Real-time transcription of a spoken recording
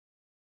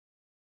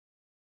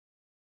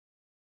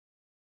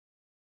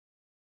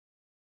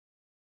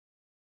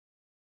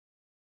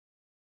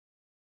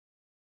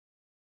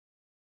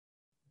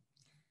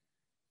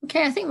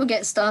Okay, I think we'll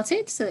get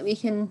started so that we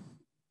can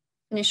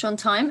finish on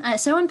time.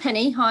 So I'm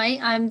Penny. Hi,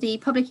 I'm the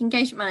Public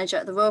Engagement Manager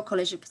at the Royal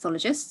College of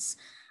Pathologists.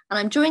 And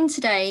I'm joined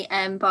today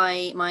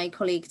by my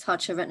colleague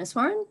Tatcha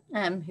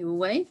Retneswaran, who will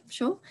wave, I'm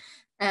sure,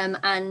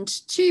 and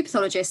two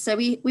pathologists. So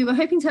we were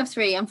hoping to have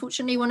three.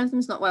 Unfortunately, one of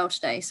them's not well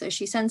today, so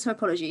she sends her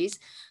apologies.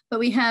 But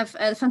we have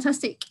the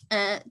fantastic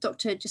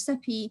Dr.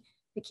 Giuseppe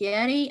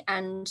Pichierri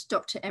and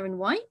Dr. Erin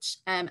Whyte,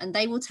 and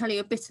they will tell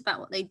you a bit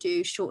about what they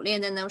do shortly,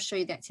 and then they'll show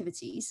you the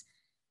activities.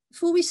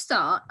 Before we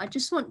start, I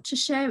just want to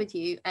share with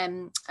you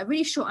a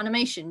really short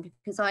animation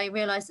because I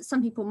realised that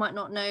some people might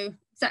not know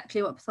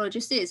exactly what a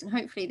pathologist is, and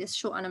hopefully this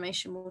short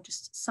animation will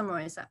just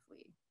summarise that for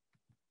you.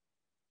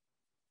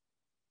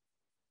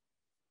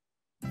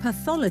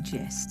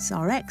 Pathologists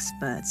are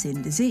experts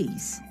in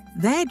disease.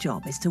 Their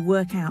job is to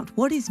work out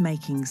what is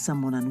making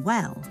someone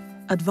unwell,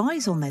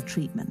 advise on their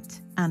treatment,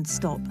 and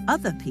stop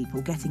other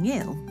people getting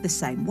ill the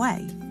same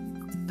way.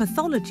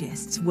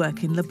 Pathologists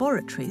work in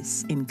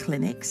laboratories, in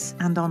clinics,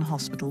 and on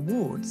hospital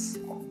wards.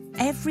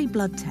 Every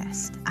blood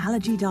test,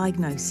 allergy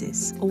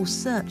diagnosis, or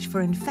search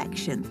for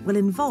infection will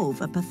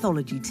involve a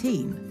pathology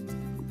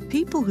team.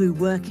 People who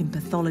work in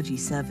pathology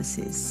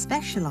services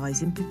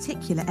specialise in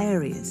particular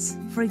areas.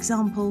 For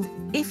example,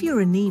 if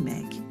you're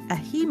anemic, a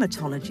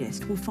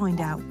haematologist will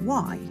find out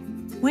why.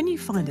 When you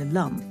find a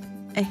lump,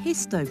 a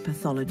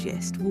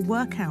histopathologist will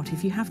work out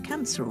if you have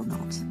cancer or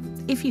not.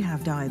 If you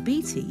have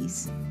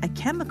diabetes, a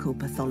chemical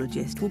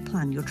pathologist will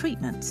plan your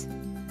treatment.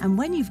 And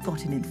when you've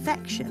got an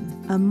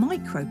infection, a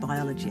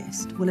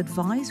microbiologist will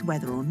advise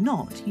whether or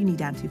not you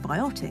need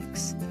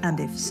antibiotics, and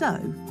if so,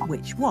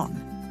 which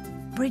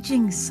one.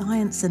 Bridging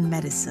science and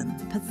medicine,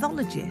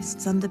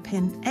 pathologists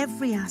underpin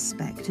every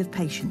aspect of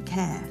patient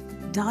care,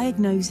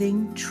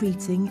 diagnosing,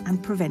 treating,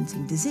 and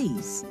preventing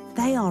disease.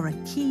 They are a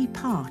key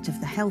part of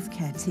the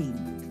healthcare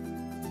team.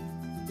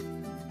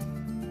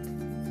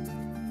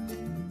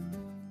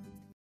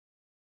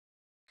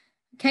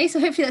 Okay,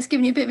 so hopefully that's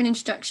given you a bit of an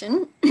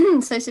introduction.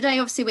 So today,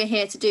 obviously, we're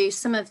here to do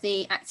some of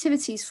the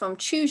activities from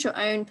Choose Your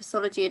Own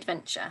Pathology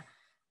Adventure.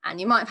 And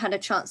you might have had a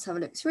chance to have a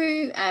look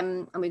through,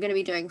 and we're going to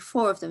be doing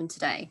 4 of them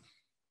today.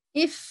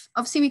 If,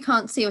 obviously, we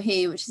can't see or hear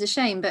you, which is a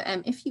shame, but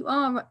if you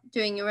are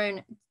doing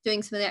some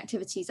of the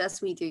activities as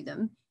we do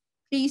them,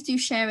 please do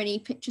share any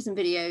pictures and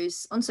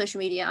videos on social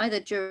media, either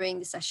during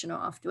the session or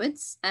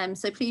afterwards.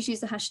 So please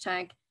use the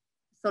hashtag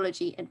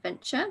Pathology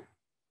Adventure.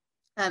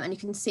 And you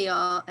can see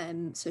our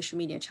social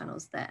media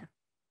channels there.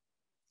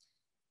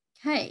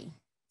 Okay,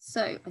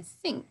 so I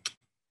think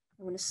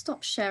I'm going to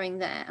stop sharing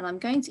there and I'm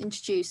going to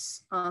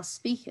introduce our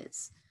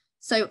speakers.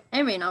 So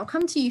Erin, I'll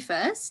come to you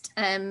first.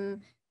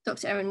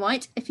 Dr. Erin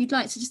Whyte, if you'd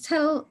like to just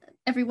tell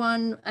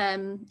everyone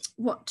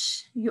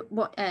what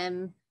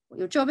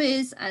your job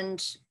is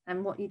and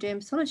what you do in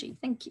pathology.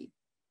 Thank you.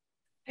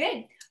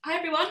 Okay, hi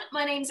everyone,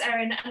 my name's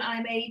Erin and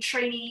I'm a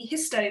trainee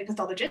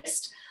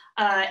histopathologist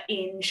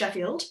in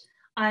Sheffield.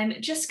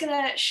 I'm just going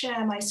to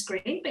share my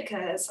screen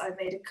because I've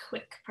made a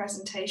quick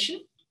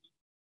presentation.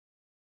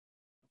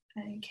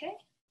 Okay.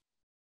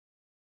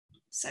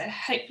 So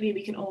hopefully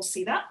we can all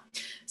see that.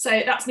 So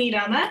that's me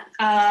down there.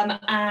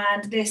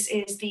 And this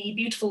is the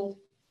beautiful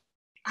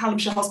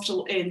Hampshire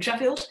Hospital in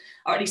Sheffield,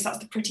 or at least that's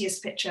the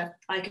prettiest picture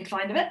I could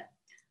find of it.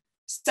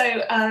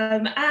 So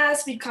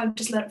as we've kind of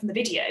just learned from the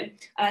video,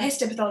 a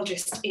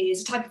histopathologist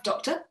is a type of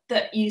doctor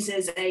that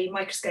uses a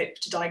microscope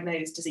to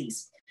diagnose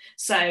disease.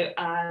 So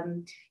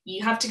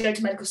you have to go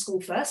to medical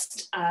school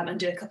first and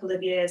do a couple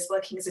of years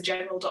working as a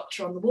general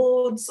doctor on the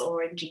wards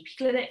or in GP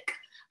clinic,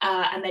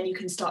 and then you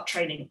can start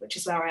training, which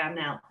is where I am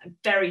now. I'm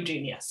very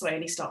junior, so I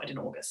only started in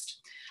August.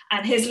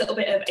 And here's a little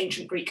bit of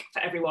ancient Greek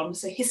for everyone.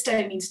 So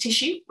histo means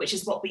tissue, which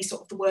is what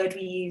the word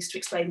we use to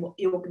explain what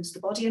the organs of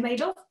the body are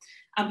made of.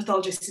 And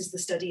pathologist is the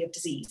study of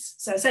disease.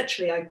 So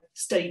essentially I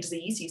study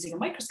disease using a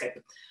microscope.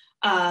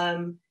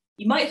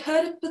 You might have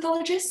heard of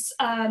pathologists,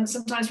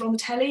 sometimes we're on the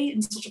telly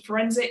in sort of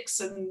forensics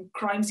and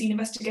crime scene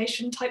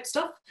investigation type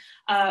stuff,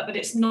 but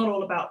it's not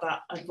all about that,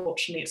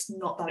 unfortunately. It's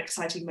not that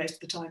exciting most of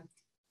the time.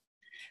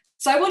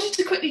 So I wanted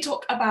to quickly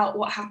talk about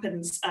what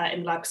happens in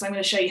the lab because I'm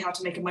going to show you how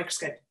to make a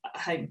microscope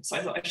at home. So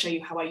I thought I'd show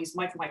you how I use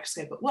a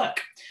microscope at work.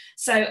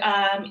 So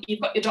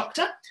you've got your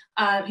doctor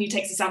who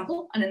takes a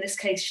sample, and in this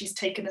case, she's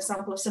taken a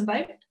sample of some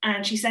bone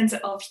and she sends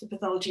it off to the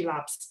pathology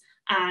labs.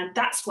 And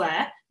that's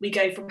where we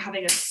go from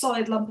having a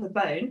solid lump of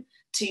bone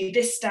to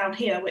this down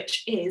here,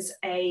 which is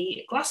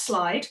a glass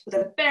slide with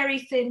a very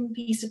thin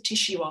piece of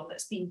tissue on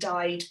that's been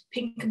dyed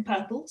pink and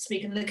purple, so we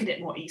can look at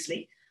it more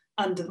easily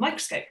under the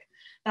microscope.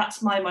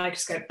 That's my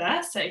microscope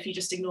there. So if you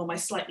just ignore my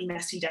slightly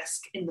messy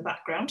desk in the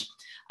background.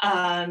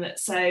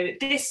 So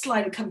this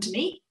slide will come to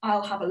me,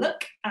 I'll have a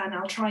look and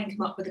I'll try and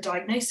come up with a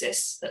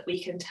diagnosis that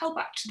we can tell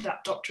back to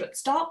that doctor at the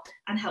start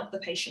and help the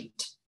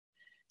patient.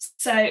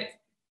 So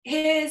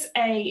here's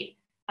a,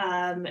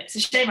 it's a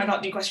shame I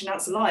can't do question and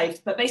answer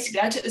live, but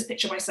basically I took this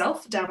picture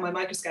myself down my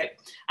microscope,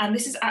 and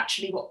this is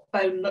actually what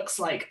bone looks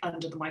like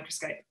under the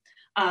microscope.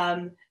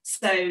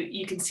 So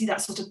you can see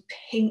that sort of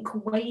pink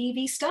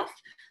wavy stuff.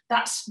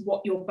 that's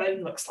what your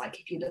bone looks like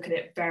if you look at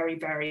it very,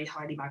 very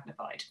highly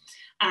magnified.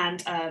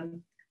 And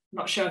I'm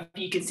not sure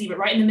if you can see, but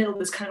right in the middle,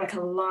 there's kind of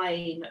like a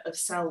line of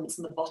cells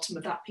in the bottom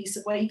of that piece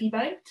of wavy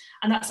bone.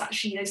 And that's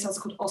actually, those cells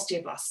are called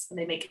osteoblasts, and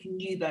they make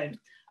new bone.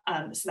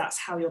 So that's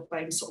how your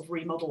bones sort of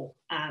remodel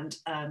and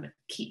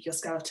keep your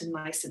skeleton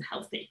nice and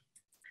healthy.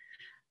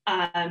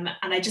 And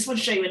I just want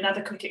to show you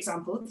another quick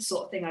example of the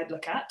sort of thing I'd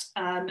look at.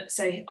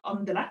 So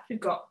on the left, we've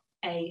got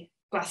a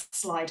glass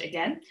slide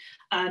again,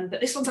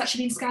 but this one's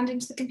actually been scanned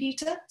into the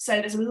computer. So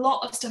there's a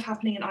lot of stuff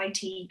happening in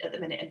IT at the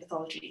minute in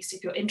pathology. So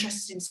if you're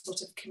interested in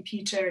sort of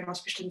computer and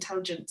artificial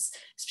intelligence,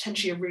 it's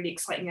potentially a really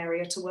exciting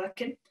area to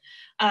work in.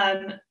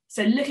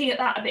 So looking at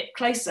that a bit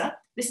closer,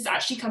 this has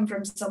actually come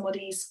from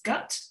somebody's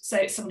gut. So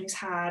it's someone who's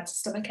had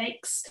stomach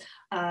aches,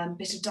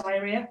 bit of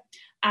diarrhea.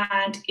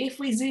 And if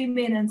we zoom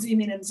in and zoom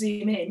in and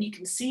zoom in, you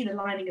can see the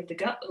lining of the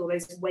gut, all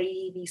those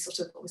wavy sort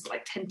of almost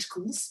like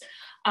tentacles.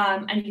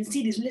 And you can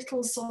see these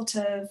little sort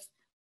of,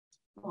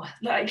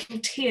 like little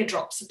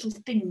teardrops, little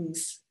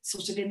things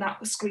sort of in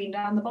that screen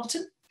down the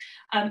bottom.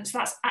 So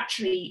that's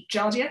actually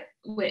Giardia,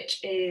 which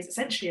is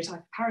essentially a type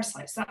of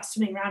parasite. So that's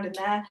swimming around in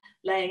there,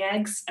 laying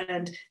eggs,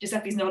 and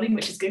Giuseppe's nodding,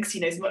 which is good because he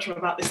knows much more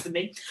about this than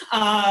me.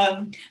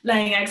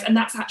 Laying eggs, and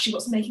that's actually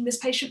what's making this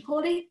patient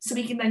poorly. So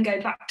we can then go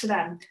back to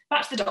them,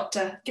 back to the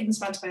doctor, give them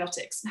some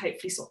antibiotics, and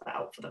hopefully sort that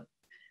out for them.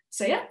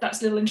 So yeah,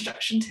 that's a little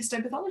introduction to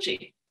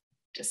histopathology.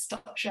 Just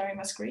stop sharing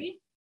my screen.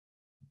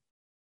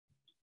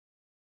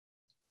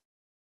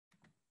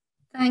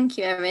 Thank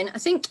you, Erin. I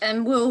think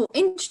we'll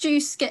get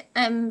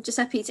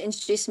Giuseppe to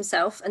introduce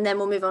himself, and then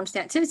we'll move on to the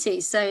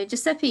activities. So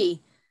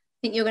Giuseppe, I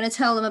think you're going to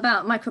tell them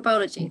about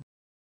microbiology.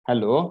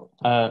 Hello,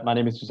 my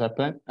name is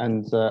Giuseppe,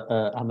 and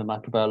I'm a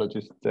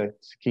microbiologist at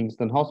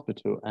Kingston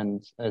Hospital.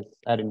 And as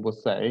Erin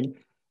was saying,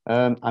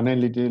 I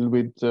mainly deal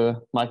with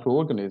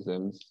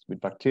microorganisms,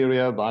 with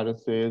bacteria,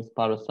 viruses,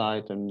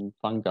 parasites, and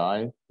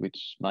fungi,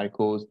 which might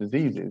cause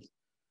diseases.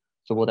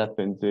 So what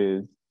happens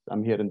is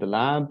I'm here in the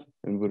lab,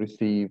 and we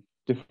receive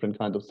different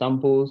kinds of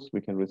samples.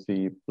 We can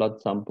receive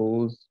blood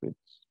samples with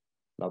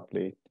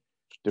lovely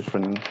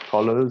different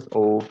colors,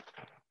 or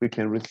we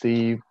can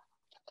receive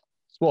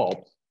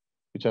swabs,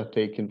 which are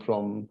taken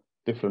from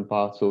different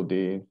parts of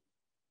the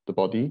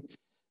body.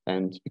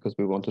 And because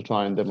we want to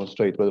try and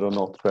demonstrate whether or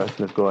not the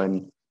person has got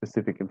any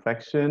specific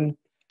infection,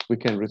 we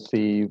can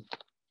receive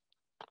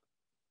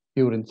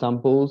urine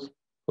samples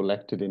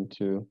collected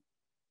into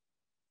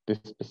this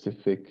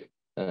specific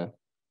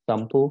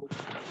sample,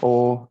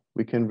 or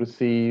we can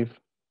receive,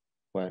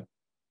 well,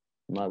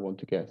 you might want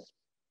to guess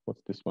what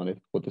this one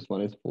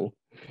is for.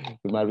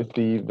 We might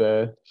receive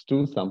a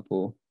stool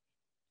sample,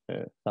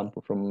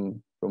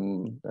 from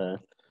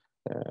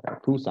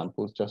poo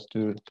samples, just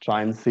to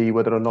try and see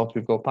whether or not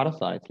we've got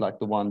parasites like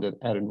the one that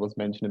Erin was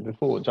mentioning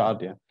before,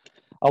 Giardia.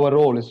 Our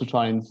role is to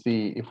try and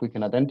see if we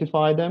can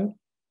identify them,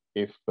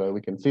 if we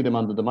can see them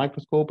under the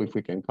microscope, if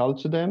we can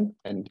culture them,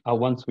 and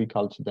once we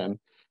culture them,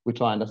 we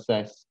try and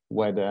assess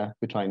whether,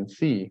 we try and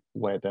see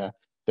whether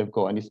they've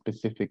got any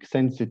specific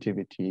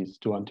sensitivities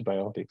to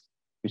antibiotics,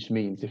 which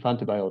means if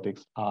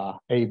antibiotics are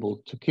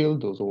able to kill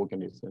those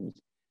organisms,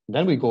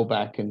 then we go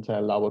back and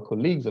tell our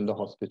colleagues in the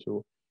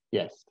hospital,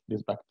 yes,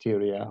 this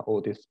bacteria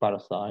or this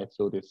parasites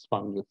or this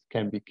fungus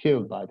can be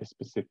killed by this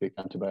specific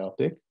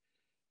antibiotic.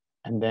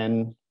 And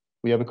then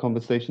we have a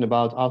conversation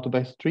about how to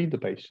best treat the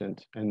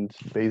patient. And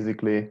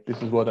basically,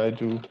 this is what I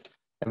do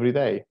every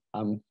day.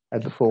 I'm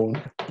at the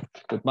phone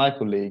with my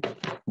colleague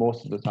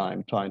most of the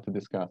time trying to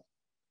discuss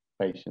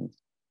patients.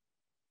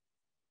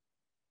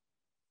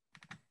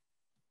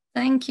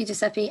 Thank you,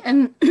 Giuseppe.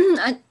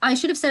 I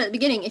should have said at the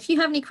beginning, if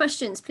you have any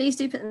questions, please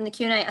do put them in the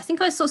Q&A. I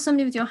think I saw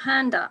somebody with your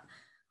hand up.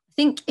 I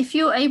think if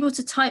you're able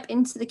to type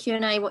into the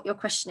Q&A what your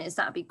question is,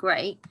 that'd be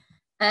great.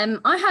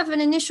 I have an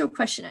initial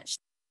question,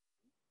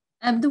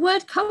 actually. The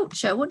word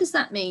culture, what does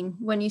that mean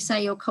when you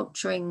say you're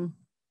culturing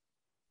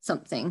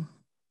something?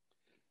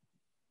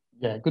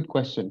 Yeah, good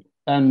question.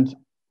 And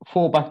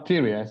for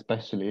bacteria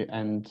especially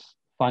and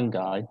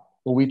fungi,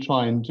 what we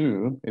try and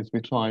do is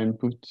we try and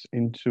put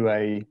into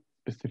a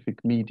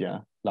specific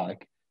media,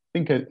 like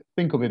think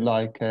of it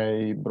like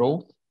a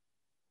broth,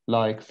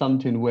 like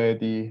something where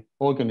the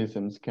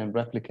organisms can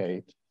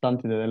replicate,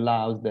 something that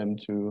allows them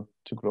to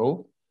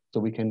grow, so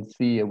we can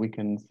see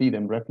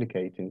them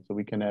replicating, so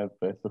we can have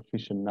a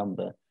sufficient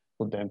number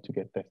for them to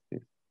get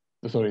tested.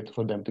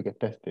 For them to get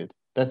tested.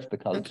 That's the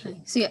culture.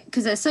 Okay. So yeah,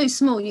 because they're so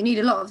small, you need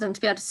a lot of them to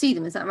be able to see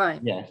them. Is that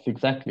right? Yes,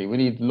 exactly. We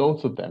need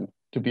lots of them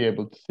to be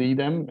able to see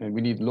them, and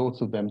we need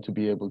lots of them to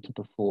be able to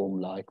perform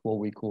like what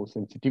we call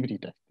sensitivity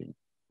testing,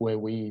 where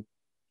we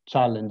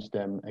challenge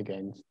them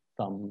against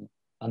some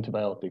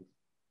antibiotics.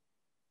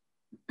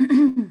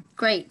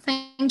 Great,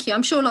 thank you.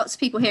 I'm sure lots of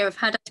people here have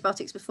had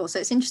antibiotics before, so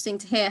it's interesting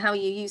to hear how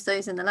you use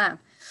those in the lab.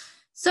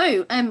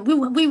 So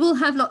we will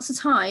have lots of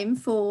time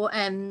for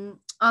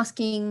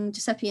asking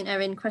Giuseppe and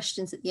Erin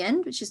questions at the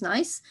end, which is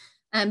nice.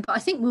 But I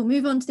think we'll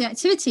move on to the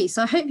activity.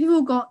 So I hope you've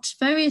all got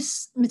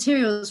various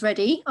materials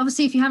ready.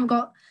 Obviously, if you haven't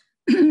got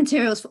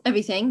materials for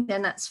everything,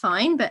 then that's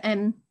fine. But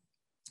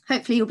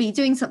hopefully you'll be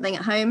doing something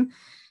at home.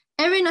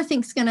 Erin, I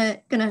think, is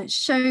gonna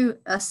show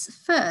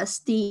us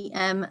first the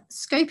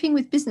scoping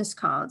with business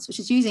cards, which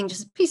is using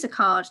just a piece of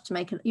card to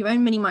make your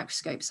own mini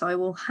microscope. So I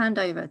will hand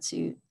over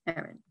to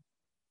Erin.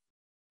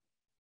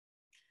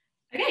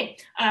 Okay,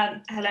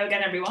 hello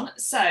again, everyone.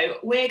 So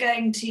we're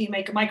going to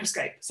make a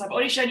microscope. So I've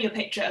already shown you a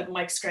picture of the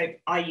microscope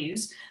I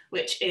use,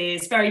 which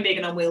is very big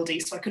and unwieldy,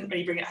 so I couldn't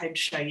really bring it home to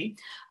show you.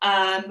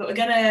 But we're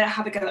going to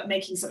have a go at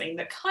making something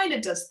that kind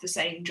of does the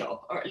same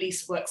job, or at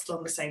least works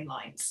along the same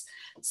lines.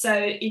 So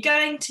you're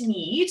going to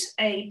need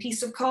a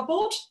piece of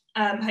cardboard.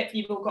 Hopefully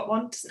you've all got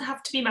one. It doesn't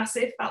have to be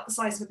massive, about the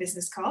size of a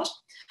business card.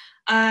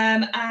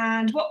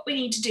 And what we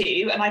need to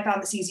do, and I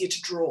found this easier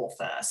to draw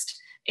first,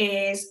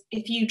 is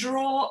if you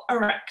draw a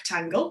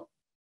rectangle,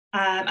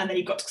 and then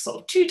you've got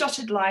sort of 2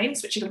 dotted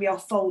lines, which are going to be our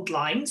fold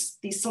lines.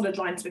 These solid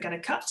lines we're going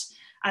to cut,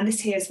 and this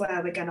here is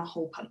where we're going to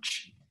hole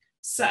punch.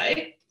 So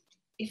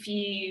if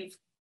you've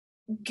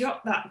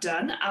got that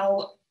done,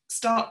 I'll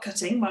start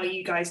cutting while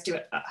you guys do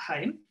it at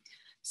home.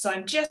 So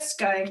I'm just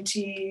going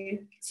to,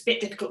 it's a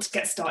bit difficult to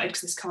get started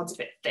because this card's a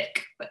bit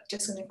thick, but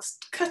just going to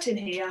cut in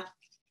here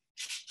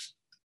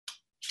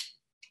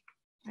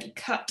and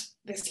cut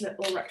this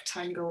little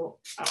rectangle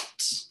out.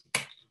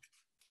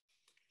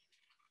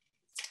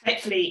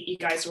 Hopefully you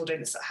guys are all doing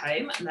this at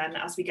home, and then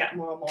as we get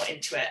more and more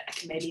into it, I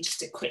can maybe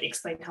just quickly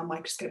explain how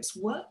microscopes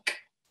work.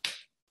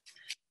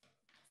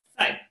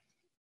 So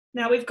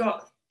now we've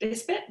got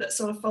this bit that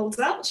sort of folds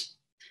out.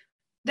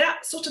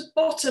 That sort of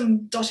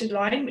bottom dotted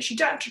line, which you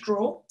don't have to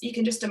draw, you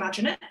can just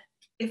imagine it.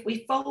 If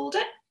we fold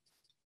it,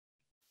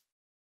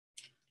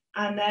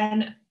 and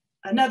then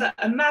another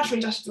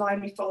imaginary dotted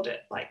line, we fold it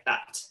like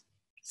that.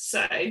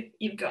 So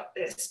you've got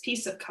this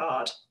piece of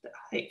card that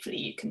hopefully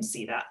you can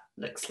see that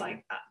looks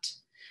like that.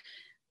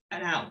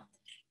 And now,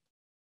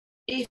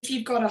 if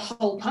you've got a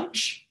hole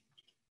punch,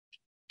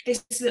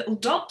 this little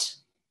dot,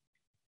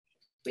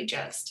 we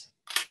just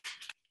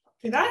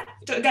do that.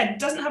 So again, it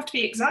doesn't have to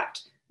be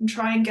exact, and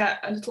try and get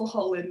a little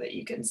hole in that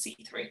you can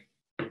see through.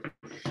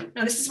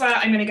 Now this is where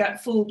I'm going to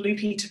get full Blue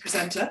Peter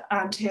presenter,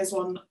 and here's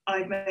one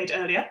I made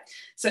earlier.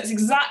 So it's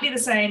exactly the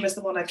same as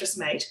the one I've just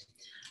made.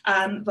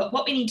 But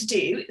what we need to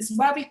do is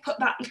where we put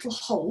that little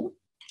hole,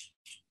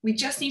 we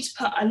just need to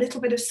put a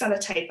little bit of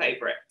sellotape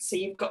over it. So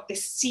you've got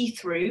this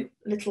see-through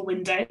little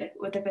window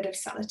with a bit of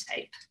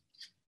sellotape.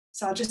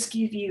 So I'll just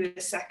give you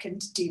a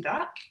second to do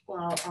that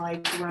while I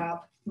grab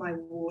my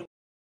water.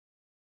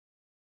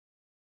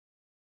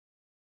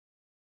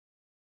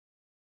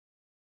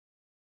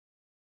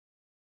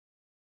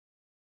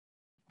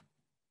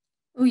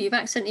 Oh, you've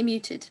accidentally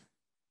muted.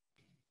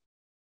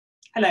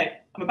 Hello,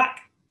 I'm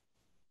back.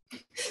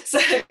 So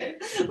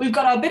we've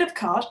got our bit of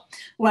card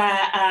where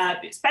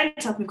it's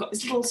bent up. We've got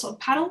this little sort of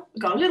panel.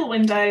 We've got a little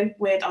window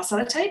with our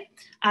sellotape,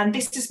 and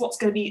this is what's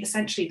going to be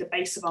essentially the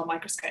base of our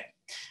microscope.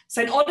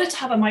 So in order to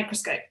have a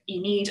microscope,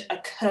 you need a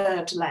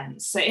curved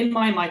lens. So in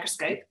my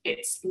microscope,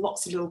 it's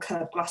lots of little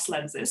curved glass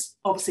lenses.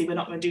 Obviously, we're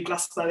not going to do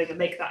glass blowing and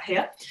make that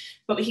here,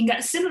 but we can get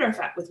a similar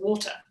effect with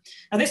water.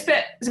 Now this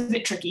bit is a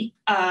bit tricky.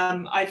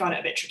 I found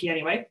it a bit tricky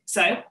anyway.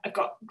 So I've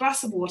got a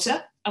glass of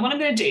water, and what I'm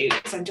going to do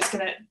is I'm just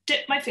going to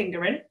dip my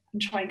finger in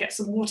and try and get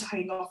some water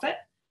hanging off it,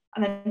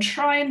 and then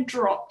try and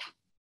drop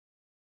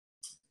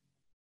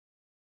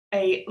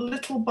a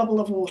little bubble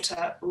of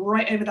water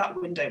right over that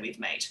window we've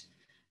made.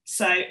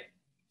 So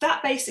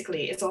that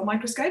basically is our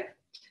microscope.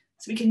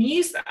 So we can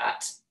use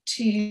that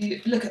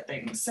to look at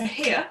things. So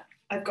here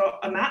I've got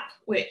a map,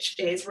 which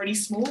is really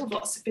small with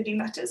lots of fiddly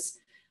letters.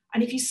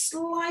 And if you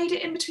slide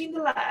it in between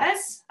the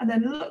letters and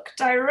then look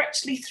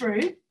directly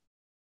through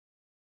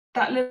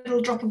that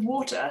little drop of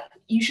water,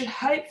 you should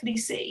hopefully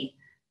see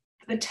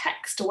the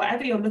text or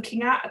whatever you're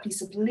looking at, a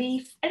piece of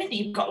leaf, anything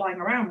you've got lying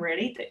around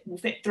really that will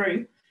fit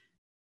through,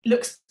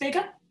 looks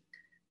bigger.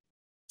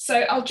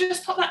 So I'll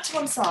just pop that to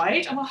one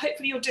side, and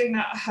hopefully you're doing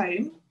that at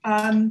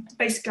home.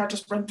 Basically, I'll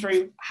just run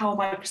through how a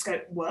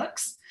microscope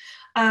works.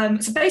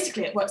 So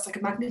basically it works like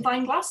a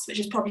magnifying glass, which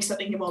is probably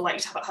something you're more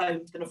likely to have at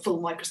home than a full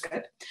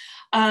microscope.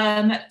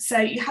 So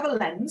you have a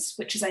lens,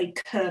 which is a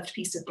curved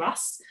piece of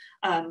glass,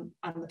 and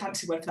the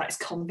fancy word for that is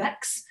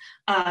convex.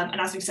 And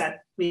as we've said,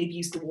 we've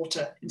used the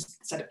water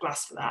instead of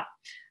glass for that.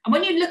 And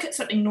when you look at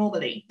something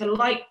normally, the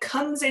light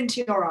comes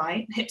into your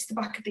eye, hits the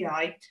back of the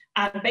eye,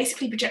 and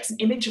basically projects an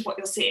image of what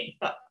you're seeing,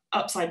 but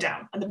upside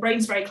down. And the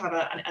brain's very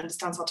clever, and it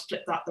understands how to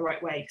flip that the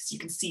right way so you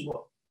can see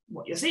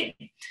what you're seeing.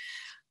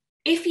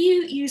 If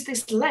you use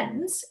this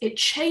lens, it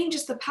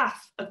changes the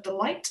path of the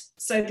light.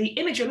 So the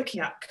image you're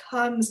looking at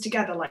comes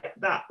together like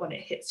that when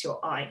it hits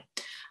your eye.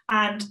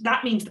 And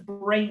that means the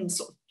brain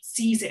sort of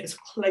sees it as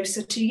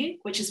closer to you,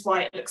 which is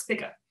why it looks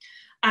bigger.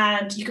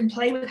 And you can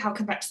play with how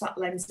convex that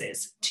lens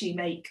is to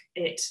make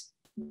it,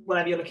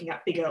 whatever you're looking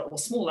at, bigger or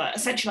smaller.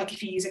 Essentially, like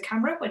if you use a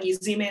camera, when you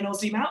zoom in or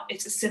zoom out,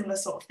 it's a similar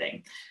sort of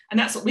thing. And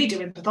that's what we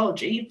do in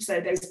pathology. So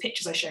those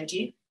pictures I showed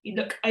you, you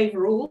look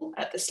overall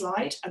at the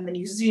slide, and then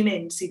you zoom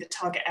in to see the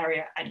target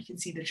area, and you can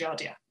see the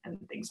giardia and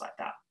things like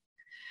that.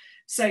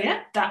 So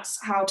yeah,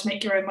 that's how to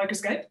make your own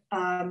microscope.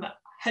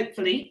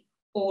 Hopefully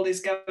all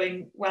is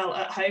going well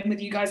at home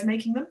with you guys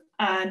making them,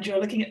 and you're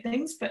looking at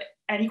things, but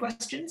any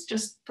questions,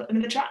 just put them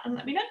in the chat and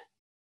let me know.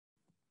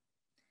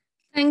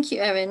 Thank you,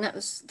 Erin.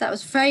 That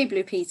was very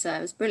Blue Peter.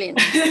 It was brilliant.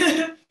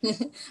 And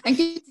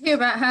good to hear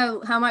about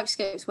how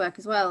microscopes work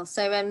as well.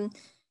 So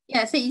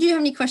yeah, so you do have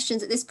any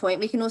questions at this point,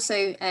 we can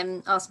also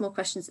ask more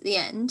questions at the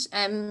end.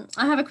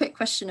 I have a quick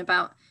question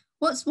about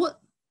what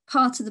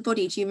part of the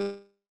body do you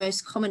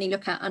most commonly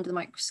look at under the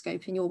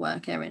microscope in your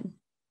work, Erin?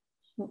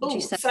 What would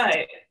you say? So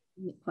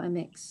quite a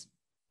mix.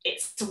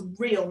 It's a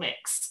real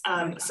mix.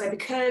 So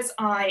because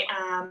I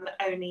am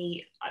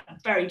only a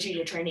very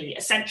junior trainee,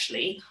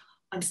 essentially,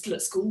 I'm still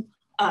at school.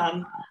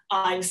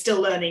 I'm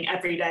still learning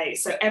every day.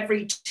 So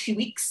every 2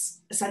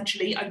 weeks,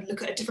 essentially, I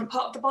look at a different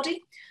part of the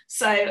body.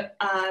 So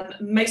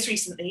most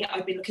recently,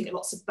 I've been looking at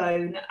lots of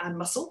bone and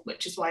muscle,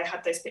 which is why I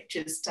had those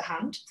pictures to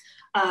hand.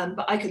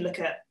 But I could look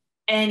at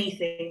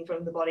anything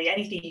from the body,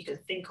 anything you can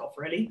think of,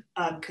 really,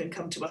 can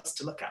come to us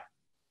to look at.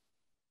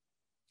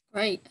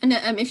 Right. And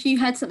if you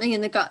had something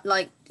in the gut,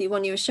 like the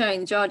one you were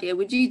showing, the Giardia,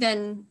 would you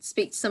then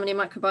speak to someone in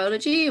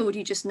microbiology, or would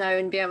you just know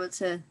and be able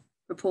to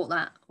report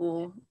that?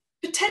 Or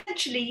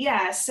potentially,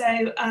 yeah.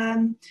 So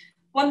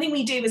one thing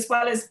we do, as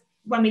well as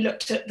when we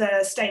looked at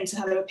the stains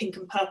and how they were pink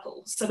and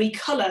purple, so we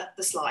colour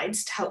the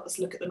slides to help us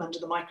look at them under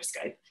the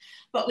microscope,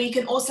 but we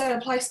can also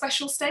apply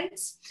special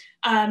stains.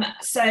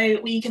 So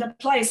we can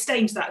apply a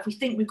stain to that. If we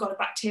think we've got a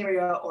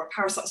bacteria or a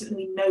parasite, something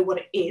we know what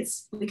it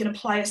is, we can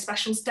apply a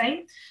special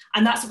stain.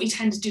 And that's what we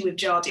tend to do with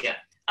Giardia.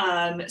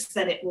 So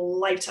then it will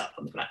light up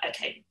and be like,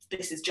 okay,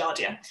 this is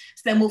Giardia.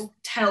 So then we'll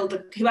tell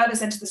whoever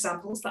sent us the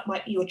samples, that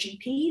might be your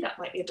GP, that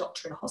might be a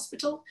doctor in a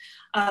hospital,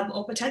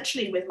 or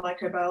potentially with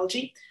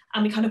microbiology.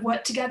 And we kind of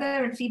work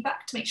together and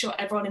feedback to make sure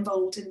everyone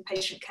involved in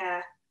patient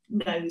care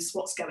knows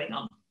what's going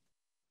on.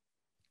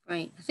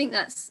 Great. I think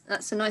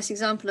that's a nice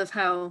example of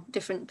how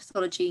different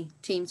pathology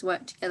teams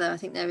work together. I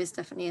think there is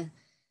definitely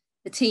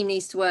the team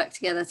needs to work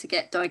together to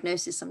get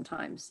diagnosis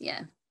sometimes.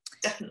 Yeah,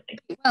 definitely.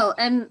 Well,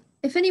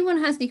 if anyone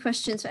has any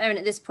questions for Erin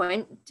at this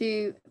point,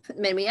 do put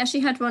them in. We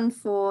actually had one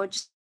for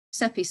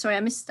Giuseppe. Sorry,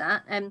 I missed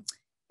that.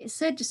 It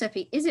said,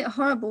 Giuseppe, is it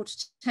horrible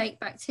to take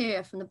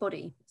bacteria from the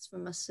body? It's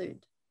from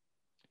Masood.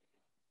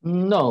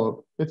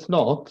 No, it's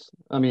not.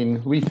 I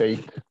mean, we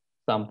take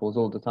samples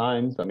all the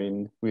time. I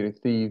mean, we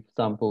receive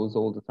samples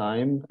all the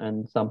time,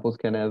 and samples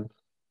can have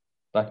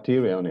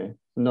bacteria on it.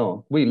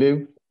 No,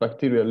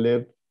 bacteria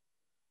live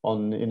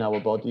in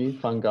our body,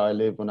 fungi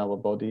live on our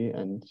body,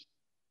 and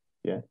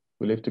yeah,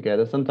 we live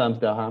together. Sometimes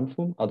they're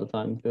harmful, other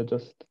times they're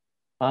just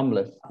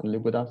harmless and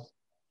live with us.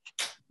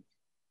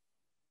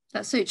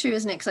 That's so true,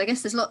 isn't it? Because I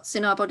guess there's lots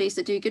in our bodies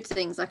that do good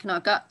things, like in our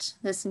gut.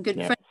 There's some good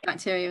friendly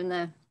bacteria in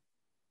there.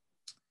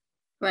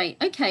 Great.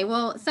 Okay.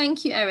 Well,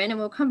 thank you, Erin, and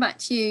we'll come back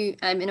to you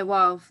in a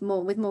while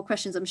with more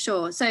questions, I'm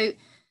sure. So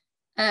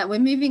we're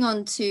moving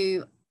on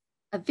to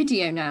a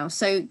video now.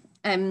 So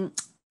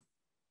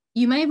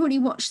you may have already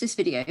watched this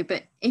video,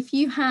 but if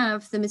you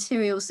have the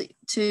materials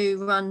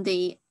to run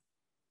the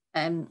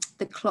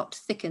clot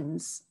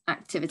thickens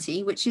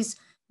activity, which is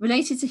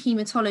related to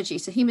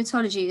hematology. So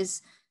hematology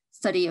is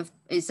study of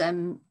is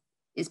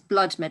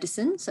blood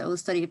medicine, so the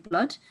study of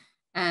blood,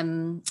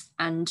 and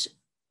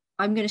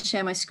I'm going to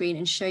share my screen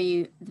and show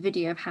you the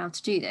video of how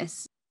to do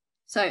this.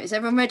 So is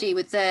everyone ready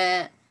with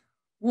their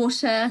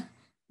water,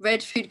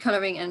 red food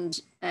colouring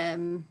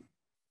and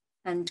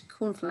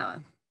corn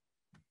flour?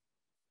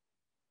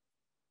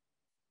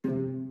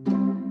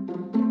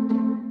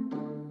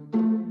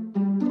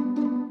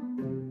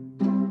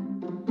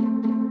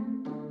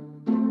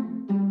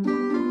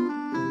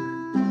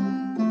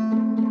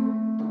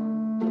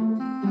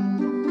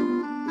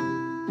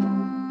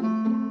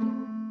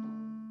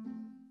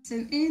 So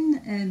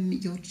in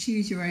your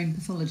Choose Your Own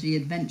Pathology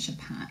Adventure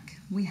Pack,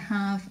 we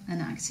have an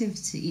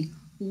activity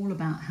all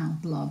about how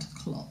blood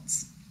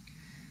clots.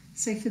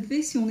 So for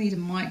this you'll need a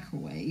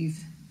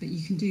microwave, but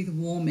you can do the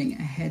warming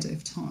ahead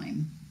of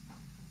time.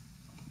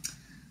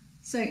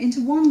 So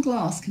into one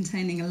glass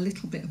containing a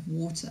little bit of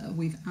water,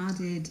 we've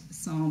added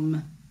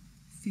some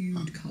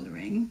food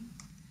colouring,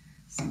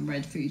 some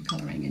red food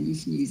colouring, and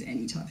you can use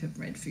any type of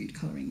red food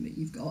colouring that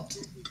you've got.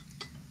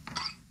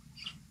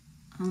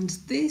 And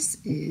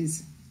this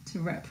is to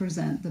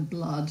represent the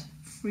blood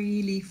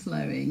freely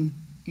flowing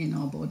in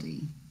our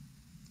body.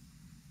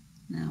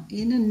 Now,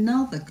 in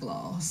another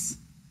glass,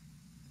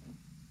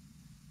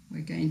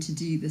 we're going to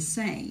do the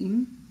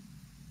same.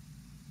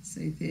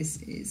 So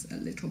this is a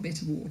little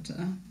bit of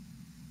water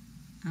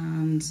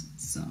and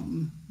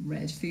some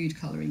red food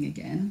colouring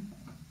again.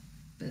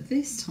 But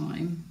this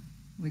time,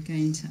 we're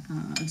going to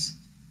add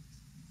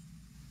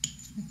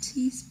a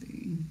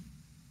teaspoon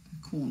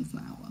of corn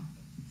flour.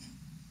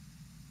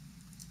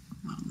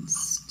 And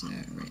stir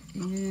it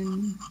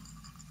in.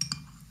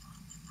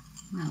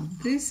 Now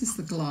this is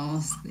the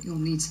glass that you'll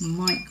need to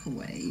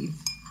microwave,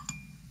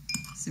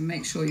 so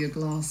make sure your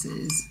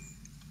glasses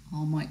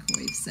are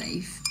microwave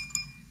safe.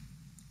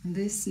 And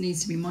this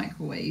needs to be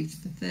microwaved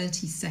for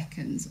 30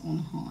 seconds on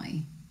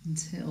high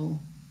until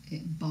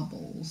it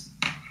bubbles.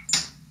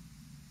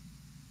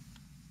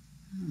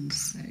 And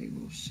so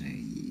we'll show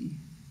you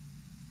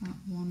that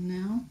one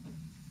now.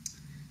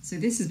 So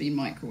this has been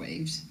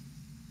microwaved,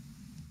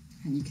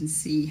 and you can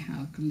see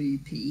how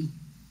gloopy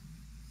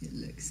it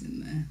looks in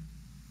there.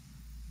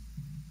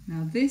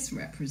 Now this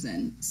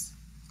represents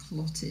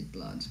clotted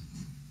blood.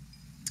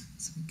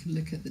 So we can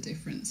look at the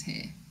difference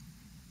here.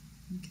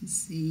 You can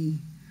see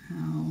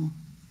how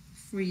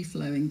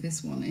free-flowing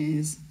this one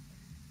is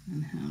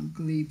and how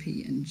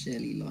gloopy and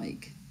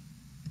jelly-like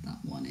that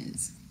one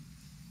is.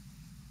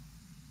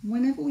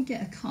 Whenever we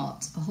get a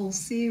cut, a whole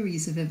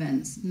series of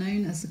events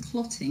known as the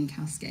clotting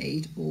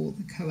cascade or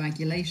the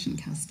coagulation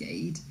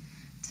cascade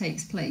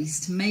takes place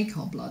to make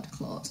our blood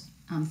clot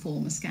and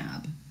form a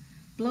scab.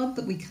 Blood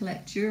that we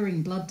collect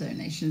during blood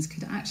donations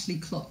could actually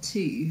clot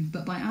too,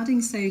 but by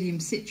adding sodium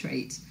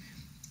citrate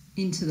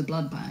into the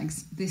blood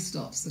bags, this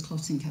stops the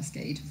clotting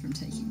cascade from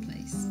taking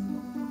place.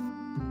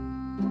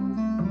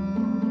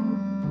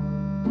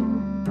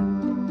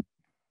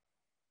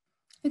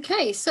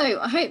 Okay, so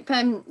I hope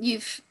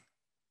you've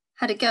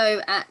had a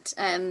go at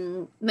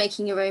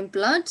making your own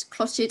blood,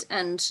 clotted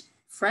and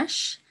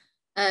fresh.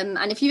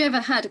 And if you've ever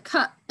had a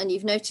cut and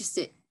you've noticed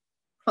it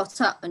clot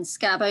up and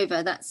scab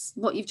over, that's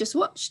what you've just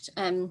watched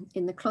in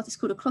the clot. It's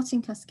called a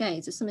clotting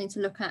cascade, so something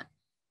to look at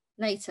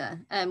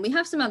later. We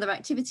have some other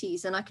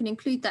activities, and I can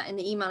include that in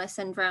the email I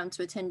send round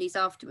to attendees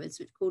afterwards,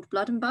 which is called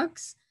Blood and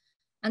Bugs.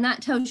 And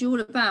that tells you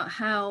all about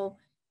how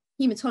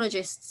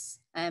haematologists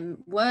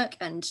work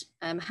and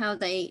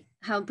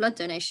how blood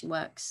donation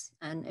works.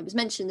 And it was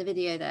mentioned in the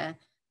video there.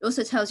 It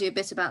also tells you a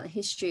bit about the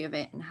history of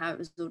it and how it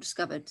was all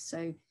discovered.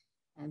 So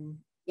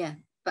yeah,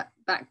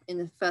 back in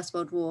the First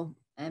World War,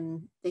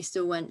 they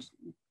still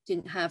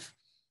didn't have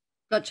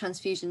blood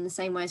transfusion in the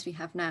same way as we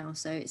have now.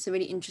 So it's a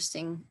really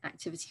interesting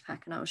activity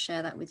pack, and I will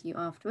share that with you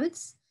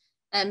afterwards.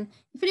 If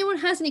anyone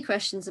has any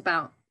questions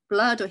about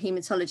blood or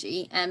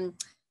haematology,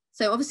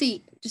 so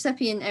obviously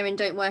Giuseppe and Erin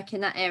don't work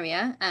in that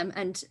area,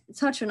 and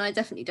Tatra and I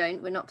definitely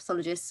don't. We're not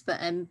pathologists, but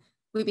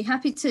we'd be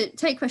happy to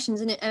take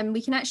questions, and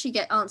we can actually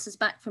get answers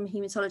back from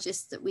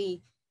haematologists that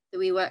we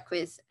work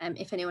with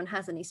if anyone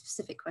has any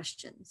specific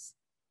questions.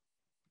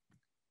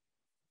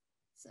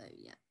 So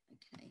yeah,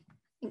 okay, I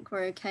think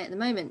we're okay at the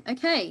moment.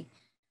 Okay,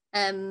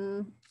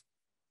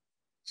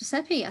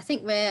 Giuseppe, I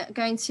think we're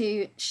going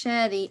to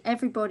share the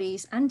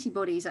Everybody's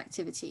Antibodies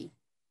activity.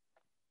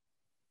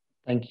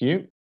 Thank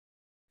you.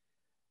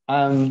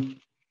 We're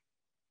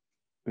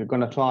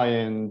going to try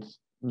and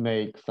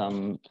make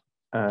some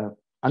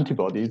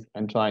antibodies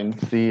and try and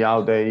see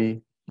how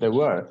they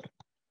work.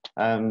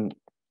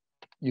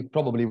 You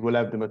probably will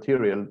have the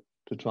material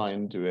to try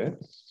and do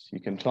it. You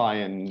can try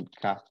and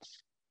cut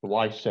a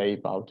Y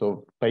shape out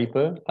of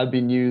paper. I've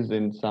been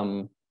using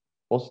some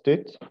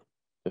Post-it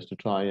just to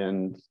try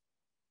and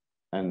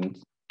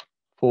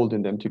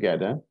folding them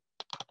together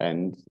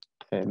and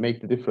make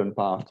the different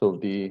parts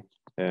of the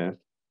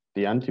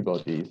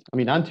antibodies. I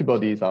mean,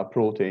 antibodies are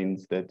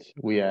proteins that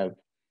we have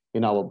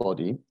in our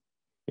body,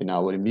 in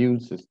our immune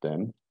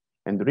system.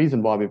 And the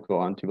reason why we've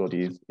got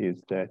antibodies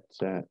is that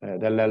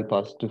they'll help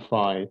us to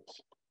fight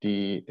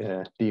the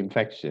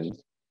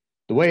infections.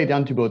 The way the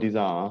antibodies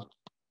are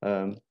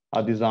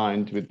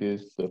designed with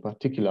this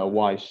particular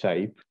Y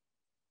shape.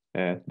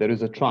 There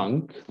is a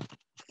trunk,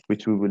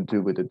 which we will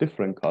do with a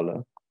different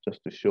color, just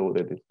to show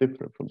that it's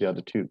different from the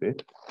other two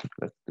bits.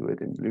 Let's do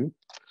it in blue.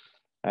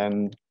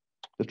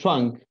 The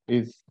trunk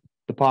is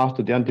the part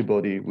of the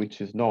antibody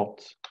which is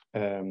not,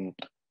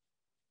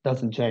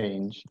 doesn't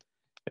change,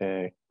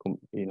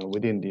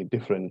 within the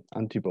different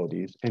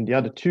antibodies. And the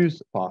other two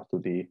parts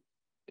of the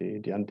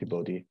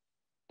antibody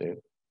that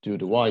do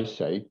the Y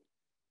shape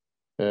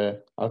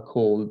are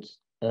called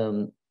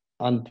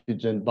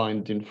antigen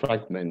binding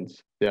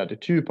fragments. They are the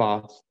two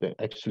parts that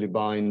actually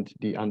bind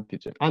the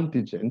antigen.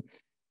 Antigen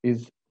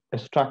is a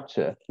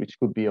structure which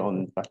could be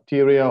on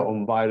bacteria,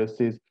 on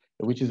viruses,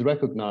 which is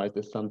recognized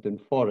as something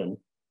foreign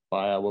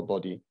by our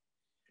body.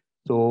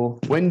 So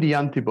when the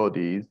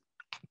antibodies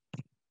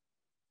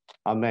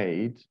are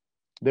made,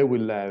 they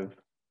will have,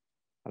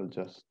 I'll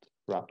just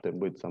wrap them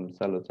with some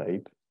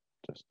sellotape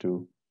just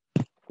to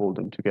fold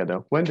them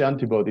together. When the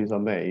antibodies are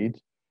made,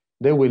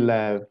 they will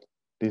have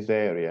this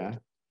area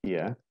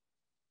here,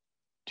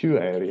 two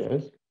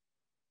areas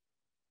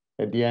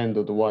at the end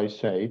of the Y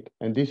shape,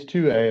 and these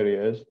two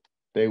areas,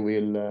 they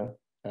will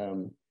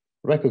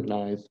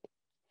recognize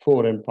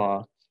foreign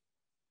parts,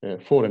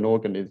 foreign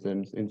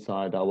organisms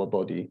inside our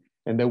body,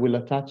 and they will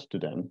attach to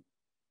them.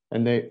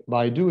 And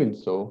by doing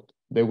so,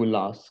 they will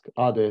ask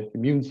other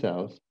immune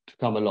cells to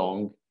come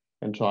along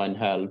and try and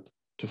help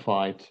to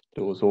fight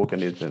those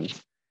organisms.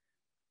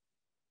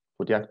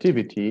 For the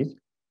activities,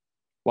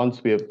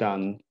 once we have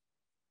done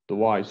the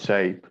Y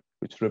shape,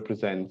 which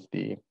represents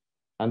the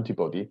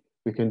antibody,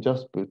 we can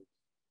just put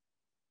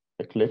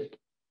a clip,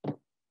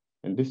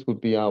 and this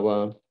would be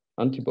our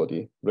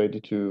antibody ready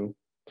to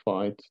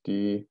fight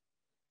the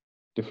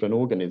different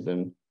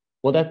organism.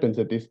 What happens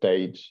at this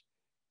stage?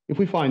 If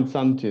we find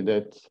something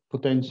that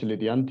potentially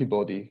the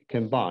antibody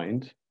can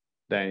bind,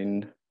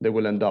 then they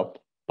will end up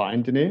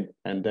binding it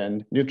and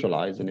then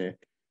neutralizing it.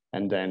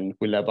 And then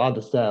we'll have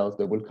other cells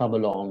that will come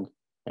along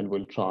and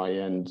will try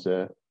and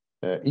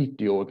eat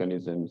the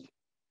organisms.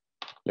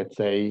 Let's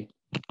say,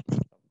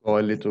 or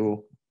a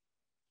little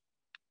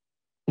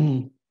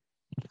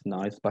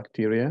nice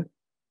bacteria,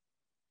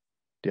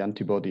 the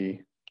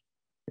antibody,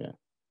 yeah,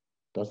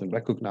 doesn't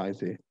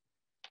recognize it,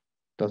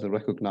 doesn't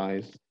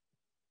recognize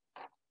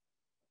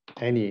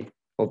any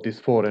of these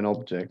foreign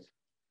objects.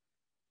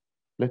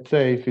 Let's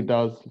say if it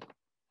does,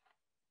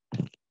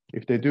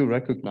 if they do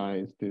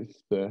recognize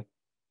this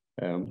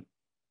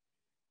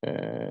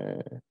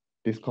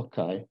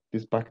cocci,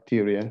 this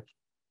bacteria,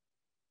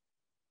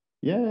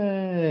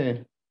 yeah,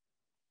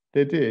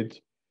 they did.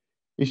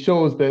 It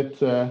shows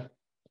that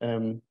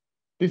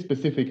this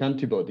specific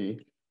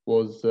antibody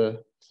was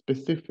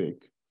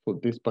specific for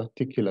this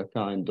particular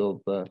kind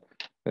of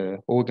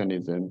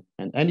organism.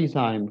 And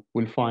anytime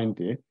we'll find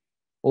it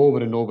over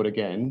and over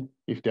again,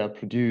 if they are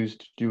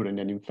produced during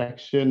an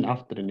infection,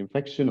 after an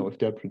infection, or if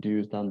they are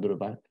produced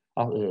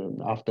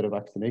after a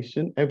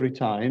vaccination, every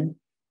time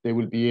they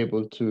will be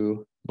able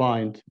to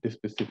bind the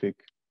specific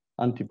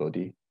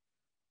antibody.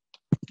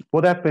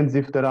 What happens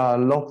if there are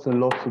lots and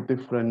lots of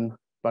different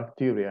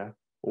bacteria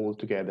all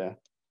together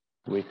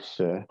which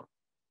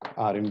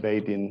are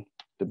invading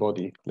the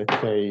body? Let's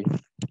say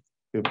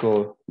you've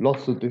got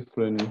lots of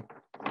different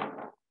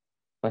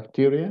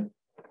bacteria,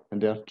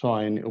 and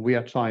we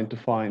are trying to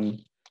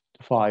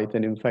fight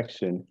an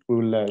infection. We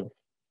will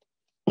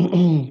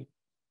have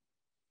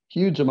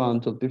huge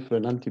amount of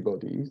different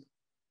antibodies,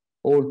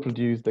 all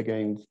produced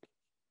against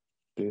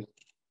this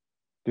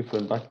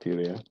different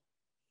bacteria.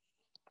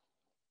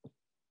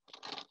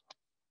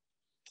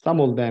 Some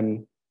of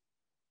them,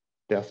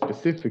 they are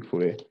specific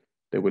for it,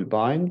 they will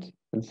bind,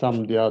 and some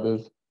of the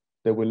others,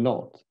 they will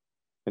not.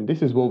 And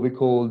this is what we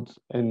called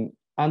an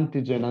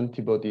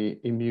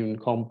antigen-antibody immune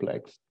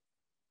complex.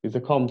 It's a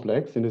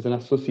complex and it's an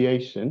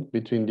association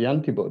between the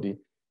antibody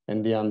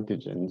and the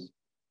antigens.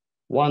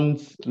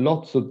 Once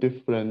lots of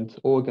different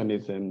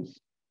organisms,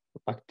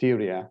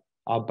 bacteria,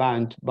 are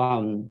bound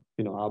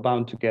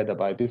together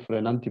by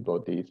different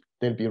antibodies,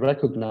 they'll be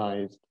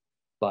recognized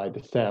by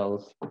the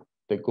cells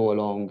that go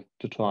along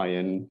to try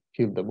and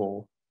kill them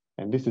all.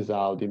 And this is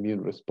how the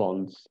immune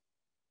response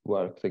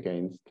works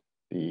against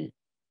the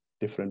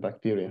different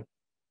bacteria.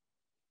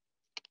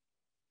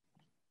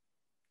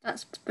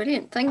 That's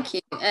brilliant, thank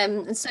you.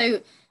 And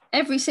so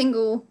every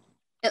single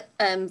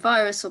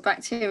virus or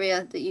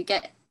bacteria that you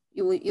get,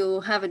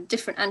 you'll have a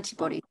different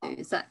antibody to,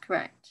 is that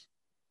correct?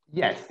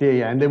 Yes,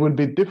 yeah, and there will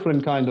be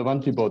different kind of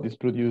antibodies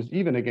produced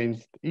even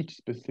against each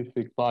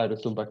specific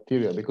virus or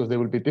bacteria, because there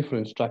will be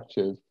different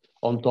structures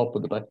on top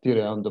of the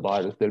bacteria and the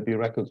virus. They'll be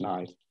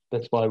recognized.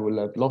 That's why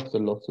we'll have lots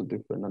and lots of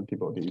different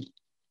antibodies.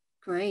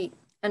 Great.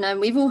 And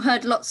we've all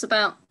heard lots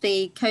about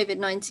the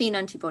COVID-19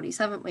 antibodies,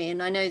 haven't we?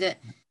 And I know that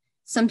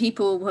some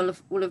people will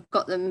have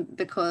got them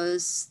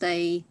because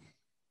they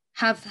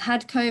have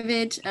had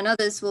COVID, and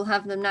others will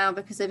have them now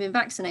because they've been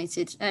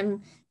vaccinated.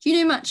 Do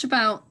you know much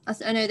about,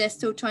 I know they're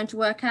still trying to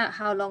work out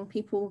how long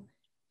people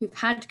who've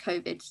had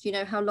COVID, do you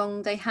know how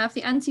long they have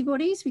the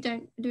antibodies? We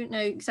don't know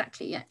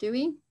exactly yet, do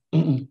we?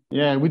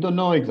 Yeah, we don't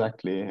know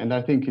exactly. And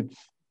I think it's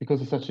because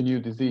it's such a new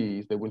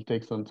disease, that will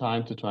take some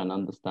time to try and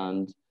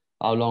understand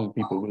how long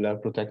people will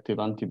have protective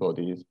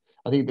antibodies.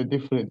 I think the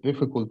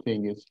difficult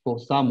thing is for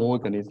some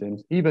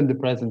organisms, even the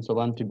presence of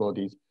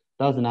antibodies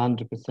doesn't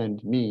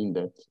 100% mean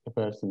that a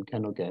person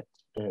cannot get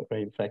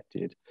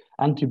reinfected.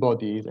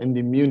 Antibodies and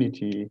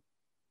immunity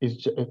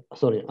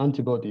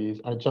antibodies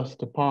are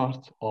just a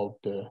part of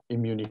the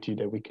immunity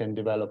that we can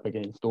develop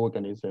against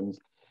organisms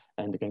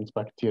and against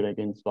bacteria,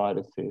 against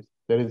viruses.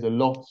 There is a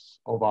lot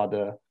of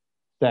other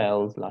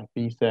cells like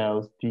B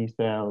cells, T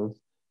cells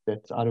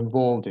that are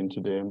involved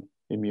into the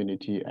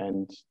immunity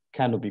and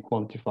cannot be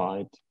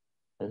quantified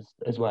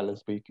as well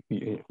as we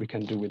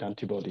can do with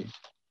antibodies.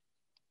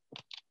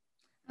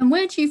 And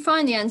where do you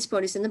find the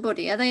antibodies in the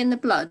body? Are they in the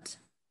blood?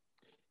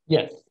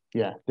 Yes,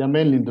 yeah, they're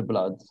mainly in the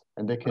blood,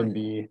 and they can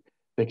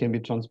be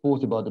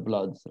transported by the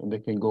bloods, and they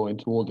can go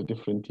into all the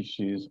different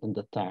tissues and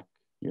attack,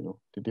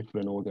 the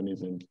different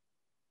organisms.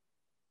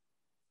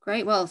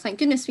 Great. Well, thank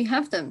goodness we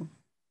have them.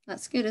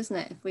 That's good, isn't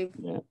it? If we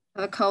have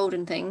a cold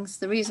and things,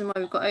 the reason why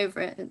we've got over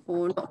it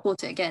or not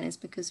caught it again is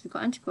because we've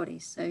got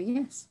antibodies. So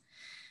yes,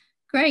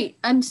 great.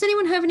 Does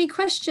anyone have any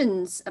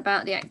questions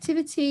about the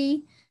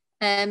activity?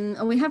 And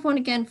we have one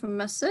again from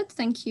Masud.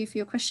 Thank you for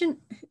your question.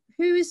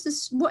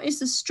 What is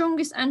the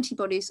strongest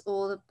antibodies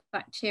or the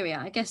bacteria?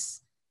 I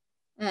guess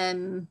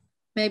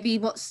maybe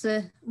what's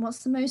the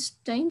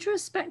most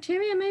dangerous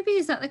bacteria? Maybe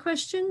is that the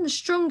question? The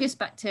strongest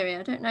bacteria?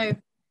 I don't know.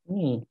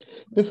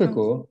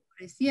 Difficult.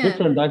 Yeah.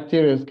 Different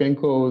bacteria can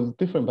cause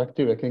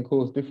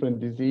different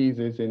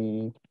diseases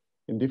in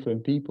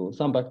different people.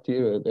 Some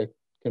bacteria that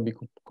can be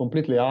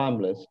completely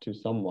harmless to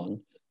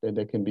someone, that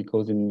they can be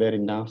causing very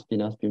nasty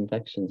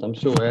infections. I'm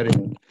sure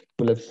Erin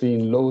will have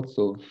seen loads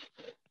of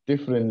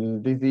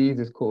different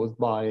diseases caused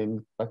by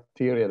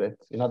bacteria that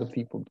in other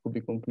people could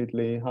be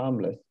completely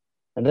harmless.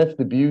 And that's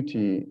the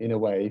beauty, in a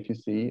way, if you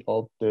see,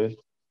 of the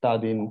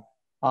studying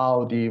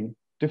how the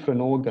different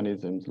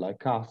organisms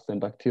like us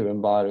and bacteria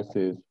and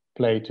viruses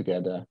play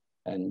together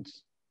and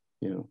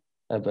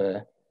have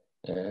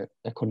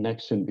a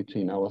connection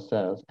between our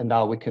cells, and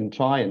how we can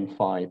try and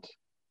fight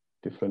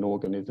different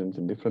organisms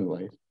in different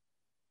ways.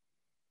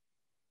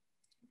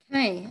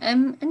 Okay,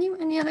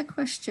 any other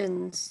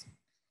questions?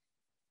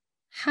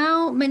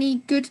 How many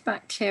good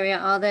bacteria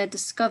are there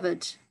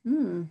discovered?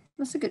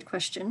 That's a good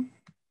question.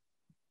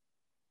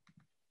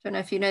 Don't know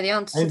if you know the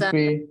answer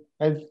to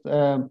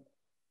that.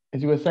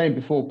 As you were saying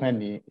before,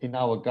 Penny, in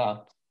our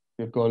gut,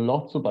 we've got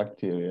lots of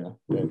bacteria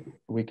that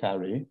we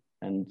carry,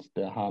 and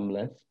they're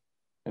harmless,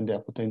 and they're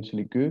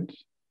potentially good,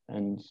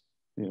 and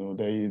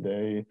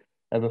they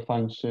have a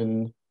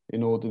function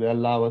in order to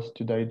allow us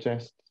to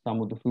digest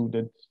some of the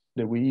food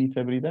that we eat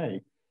every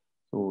day.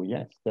 So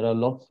yes, there are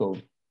lots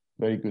of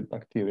very good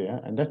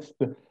bacteria, and that's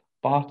the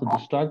part of the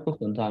struggle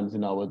sometimes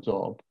in our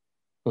job.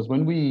 Because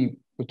when we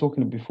were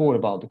talking before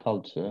about the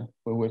culture,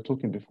 when we were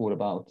talking before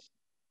about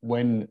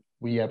when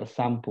we have a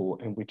sample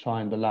and we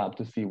try in the lab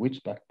to see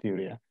which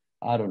bacteria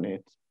are on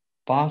it,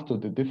 part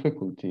of the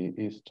difficulty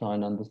is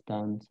trying to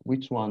understand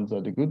which ones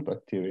are the good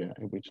bacteria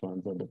and which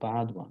ones are the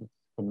bad ones.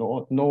 But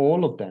not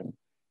all of them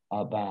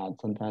are bad.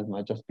 Sometimes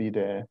might just be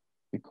there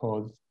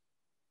because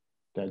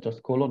they're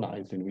just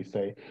colonizing. We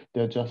say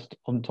they're just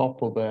on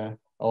top of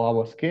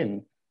our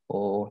skin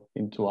or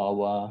into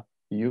our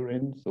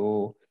urines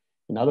or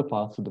in other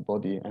parts of the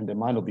body, and they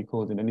might not be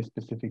causing any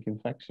specific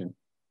infection.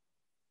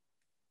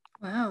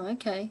 Wow,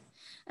 okay.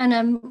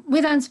 And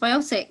with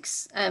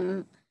antibiotics,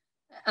 am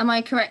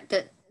I correct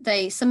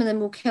that some of them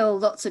will kill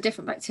lots of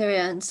different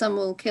bacteria and some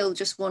will kill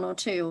just one or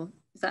two?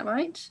 Is that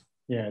right?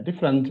 Yeah,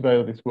 different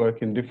antibiotics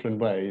work in different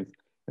ways,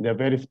 and they're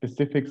very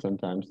specific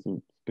sometimes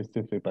to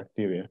specific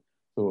bacteria.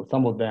 So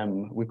some of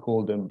them, we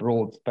call them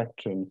broad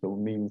spectrum, so it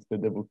means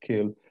that they will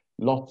kill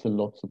lots and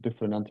lots of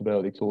different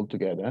antibiotics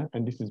altogether.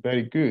 And this is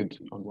very good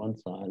on one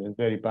side and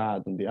very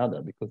bad on the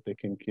other, because they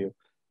can kill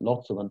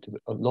lots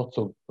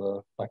of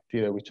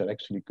bacteria which are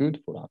actually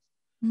good for us.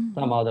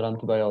 Some other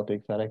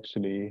antibiotics are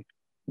actually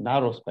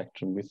narrow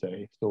spectrum, we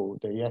say, so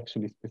they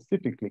actually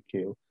specifically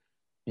kill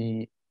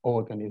the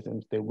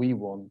organisms that we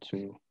want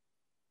to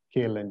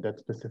kill in that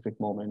specific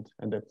moment,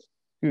 and that's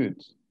good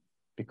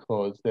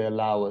because they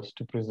allow us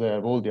to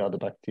preserve all the other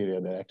bacteria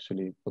that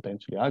actually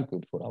potentially are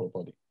good for our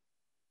body.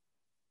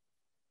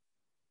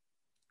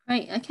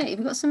 Great. Okay,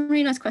 we've got some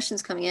really nice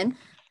questions coming in.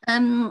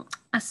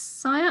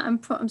 Asaya,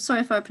 I'm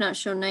sorry if I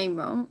pronounced your name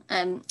wrong.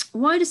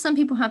 Why do some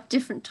people have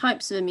different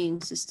types of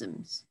immune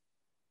systems?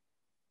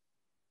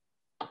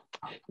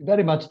 It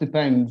very much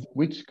depends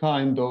which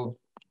kind of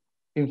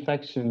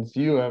infections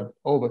you have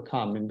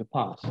overcome in the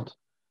past.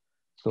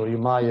 So you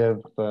might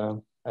have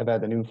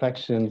had an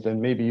infection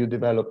and maybe you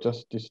developed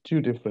just these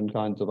two different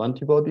kinds of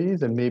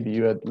antibodies, and maybe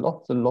you had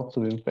lots and lots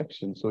of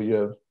infections. So you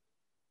have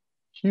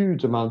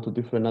huge amount of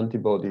different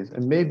antibodies,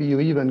 and maybe you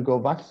even got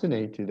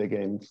vaccinated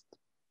against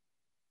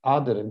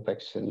other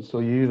infections. So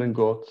you even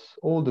got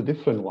all the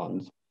different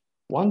ones.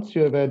 Once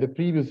you have had the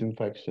previous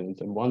infections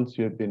and once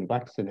you have been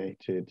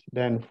vaccinated,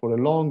 then for a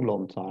long,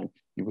 long time,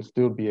 you will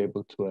still be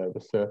able to have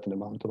a certain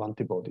amount of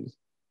antibodies.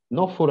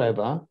 Not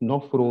forever,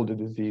 not for all the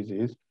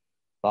diseases,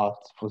 but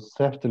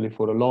certainly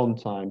for a long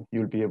time,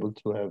 you'll be able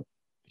to have a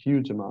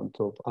huge amount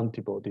of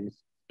antibodies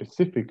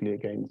specifically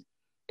against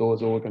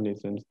those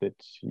organisms that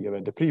you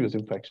had the previous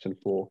infection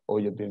for or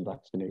you've been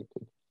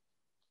vaccinated.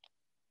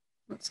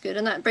 That's good.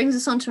 And that brings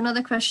us on to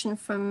another question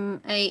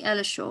from A.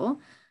 Ellishaw.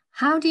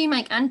 How do you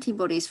make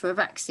antibodies for a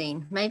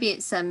vaccine? Maybe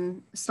it's a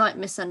slight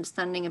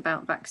misunderstanding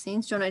about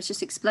vaccines. Do you want to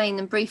just explain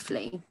them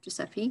briefly,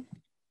 Giuseppe?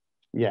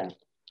 Yeah.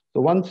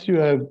 So once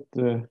you've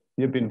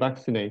been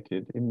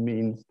vaccinated, it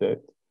means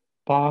that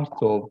part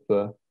of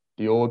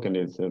the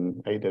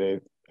organism, either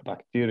a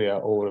bacteria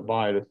or a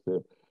virus,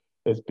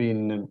 has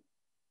been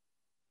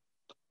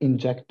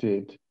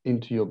injected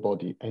into your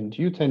body, and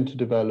you tend to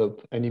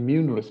develop an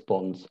immune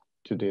response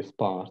to this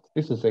part.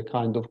 This is a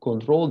kind of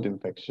controlled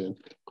infection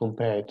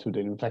compared to the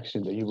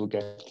infection that you will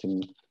get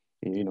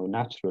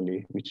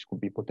naturally, which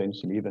could be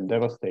potentially even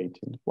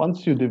devastating.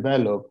 Once you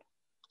develop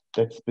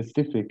that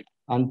specific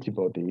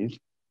antibodies,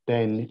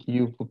 then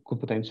you could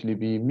potentially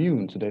be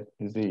immune to that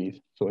disease.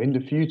 So in the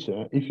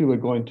future, if you were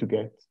going to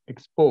get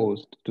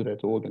exposed to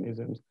that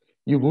organism,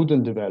 you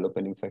wouldn't develop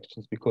an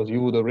infection because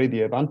you would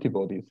already have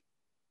antibodies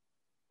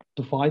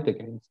to fight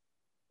against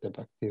the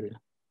bacteria.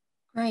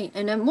 Great.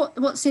 And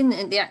what's in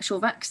the actual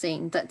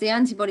vaccine? That the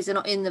antibodies are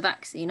not in the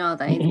vaccine, are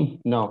they?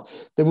 No,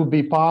 they would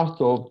be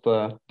part of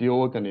the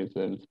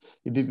organisms.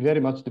 It very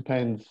much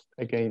depends,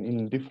 again,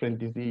 in different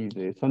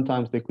diseases.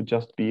 Sometimes they could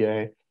just be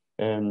an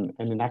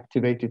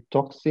inactivated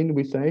toxin,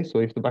 we say. So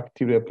if the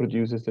bacteria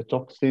produces a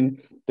toxin,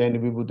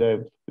 then we would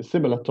have the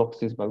similar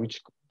toxins, but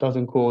which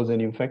doesn't cause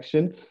any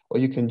infection. Or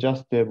you can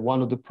just have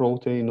one of the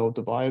protein of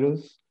the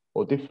virus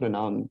or different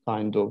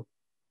kind of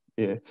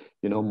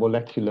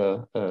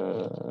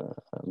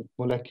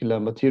molecular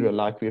material,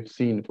 like we have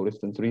seen, for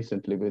instance,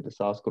 recently with the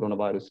SARS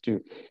coronavirus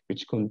 2,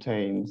 which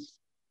contains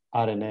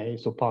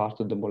RNA, so part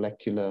of the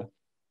molecular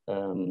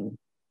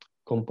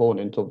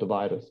component of the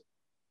virus.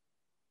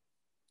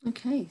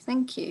 Okay,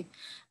 thank you.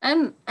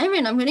 Erin,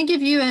 I'm going to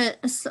give you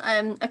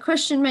a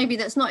question maybe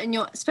that's not in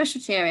your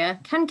specialty area.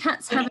 Can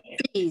cats have a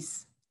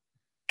disease?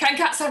 Can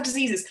cats have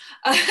diseases?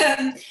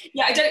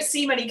 Yeah, I don't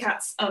see many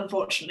cats,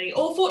 unfortunately,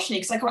 or fortunately,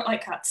 because I quite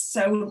like cats,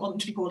 so I wouldn't want them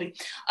to be poorly.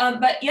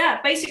 But yeah,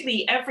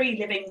 basically every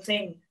living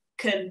thing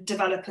can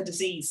develop a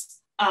disease.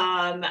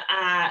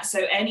 So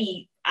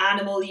any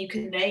animal you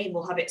can name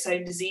will have its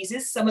own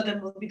diseases. Some of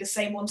them will be the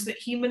same ones that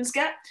humans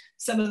get.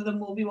 Some of them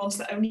will be ones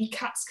that only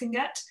cats can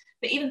get.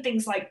 But even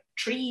things like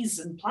trees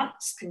and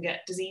plants can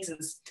get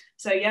diseases.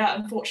 So yeah,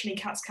 unfortunately,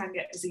 cats can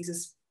get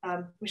diseases,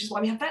 which is why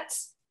we have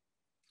vets.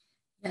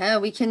 Yeah,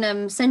 we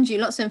can send you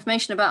lots of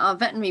information about our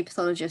veterinary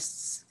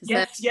pathologists.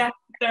 Yes, yeah,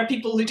 there are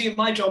people who do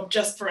my job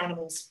just for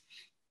animals.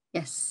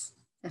 Yes,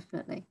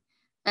 definitely.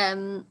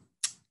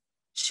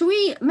 Should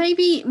we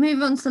maybe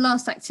move on to the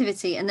last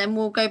activity and then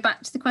we'll go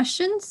back to the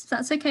questions, if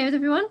that's okay with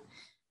everyone?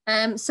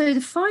 So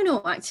the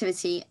final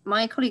activity,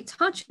 my colleague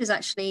Taj is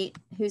actually,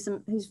 who's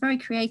very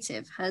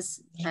creative,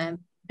 has to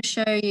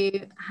show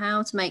you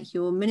how to make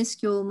your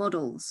minuscule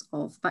models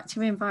of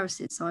bacteria and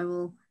viruses. So I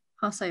will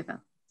pass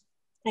over.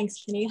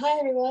 Thanks, Penny. Hi,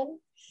 everyone.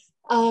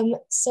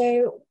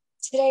 So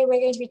today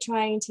we're going to be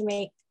trying to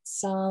make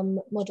some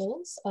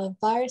models of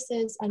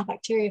viruses and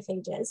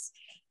bacteriophages.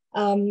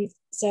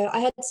 So I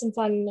had some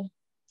fun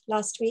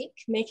last week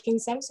making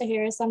some. So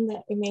here are some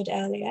that we made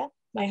earlier.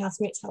 My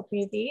housemates helped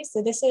me with these.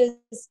 So this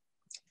is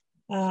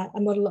a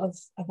model of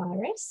a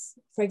virus,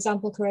 for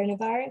example,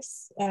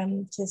 coronavirus,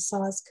 to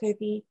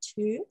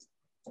SARS-CoV-2.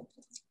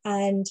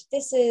 And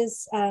this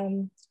is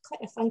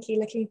quite a funky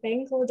looking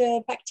thing called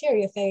a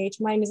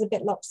bacteriophage. Mine is a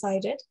bit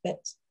lopsided,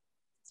 but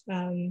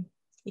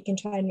you can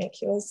try and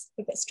make yours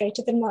a bit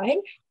straighter than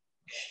mine.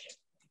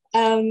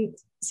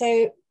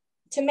 So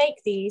to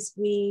make these,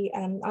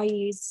 I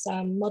used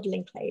some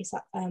modeling clay. So,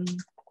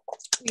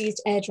 we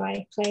used air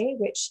dry clay,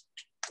 which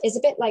is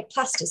a bit like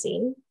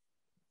plasticine.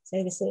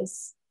 So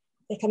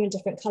they come in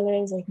different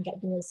colors, or you can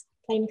get them as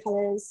plain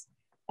colors,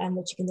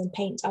 which you can then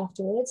paint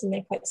afterwards, and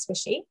they're quite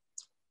squishy.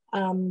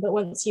 But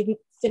once you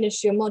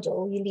finish your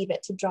model, you leave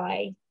it to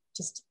dry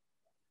just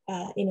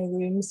in a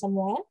room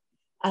somewhere,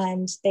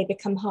 and they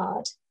become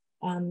hard.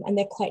 And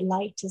they're quite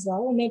light as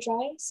well when they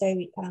dry. So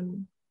you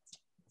can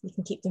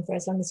keep them for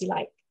as long as you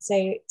like.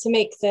 So to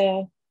make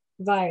the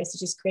virus, you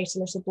just create a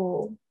little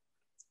ball.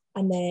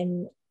 And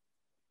then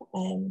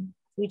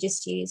we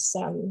just use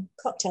some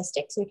cocktail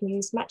sticks. So we can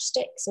use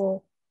matchsticks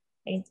or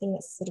anything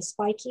that's sort of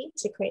spiky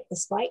to create the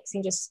spikes,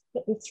 and just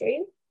put them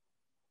through.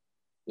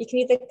 You can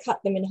either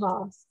cut them in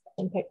half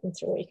and poke them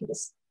through, or you can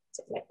just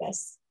sit like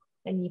this,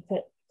 and you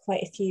put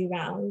quite a few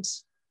round.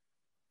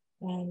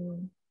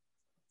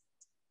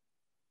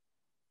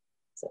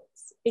 So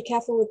be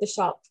careful with the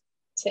sharp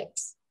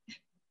tips.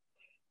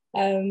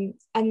 And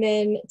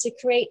then to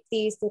create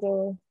these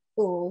little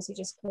balls, you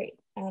just create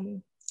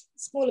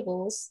smaller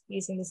balls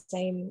using the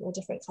same or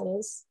different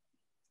colors.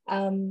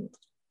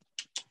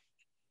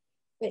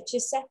 But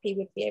Giuseppe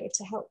would be able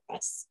to help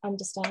us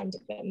understand a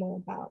bit more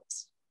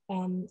about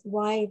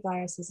why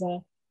viruses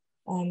are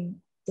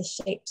the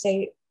shape.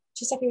 So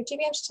Giuseppe, would you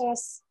be able to tell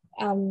us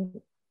a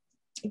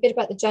bit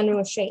about the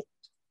general shape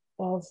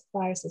of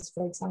viruses,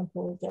 for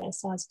example, the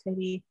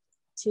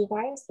SARS-CoV-2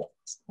 virus that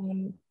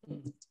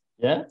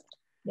yeah.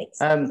 makes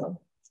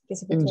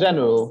in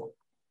general,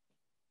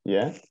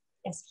 yeah.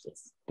 Yes,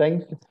 please.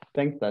 Thanks,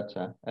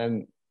 Dacha.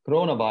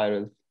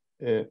 Coronavirus,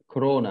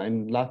 corona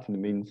in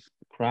Latin means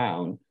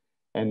crown,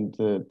 and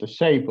the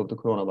shape of the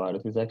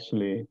coronavirus is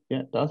actually,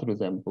 does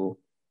resemble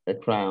a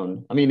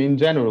crown. I mean, in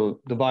general,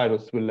 the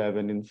virus will have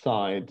an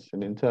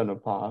internal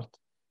part,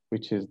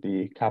 which is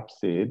the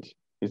capsid,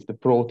 is the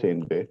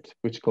protein bit,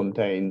 which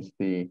contains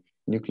the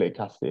nucleic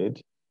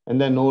acid. And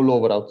then all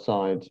over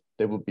outside,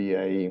 there will be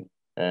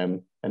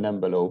an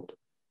envelope,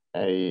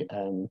 a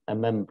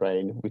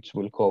membrane, which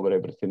will cover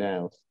everything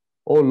else.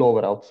 All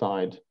over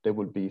outside, there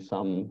will be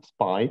some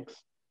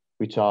spikes,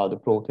 which are the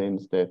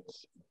proteins that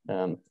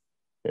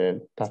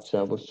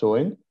Tatcha was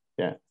showing.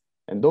 Yeah,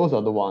 and those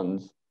are the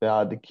ones that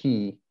are the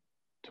key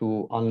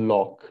to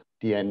unlock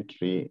the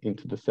entry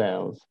into the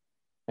cells.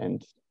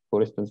 And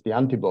for instance, the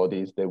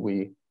antibodies that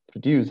we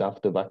produce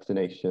after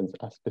vaccinations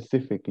are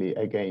specifically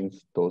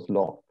against those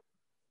locks.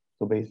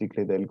 So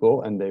basically they'll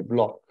go and they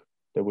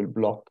will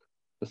block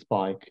the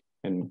spike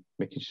and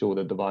making sure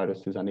that the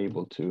virus is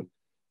unable to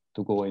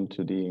go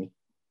into the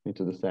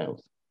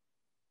cells.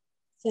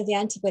 So the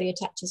antibody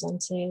attaches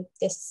onto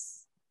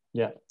this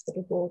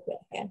little ball bit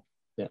here.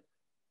 Yeah.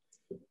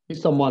 If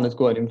someone has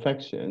got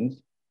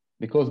infections,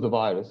 because the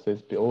virus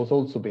has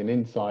also been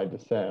inside the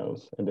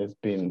cells and has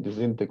been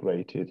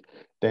disintegrated,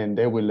 then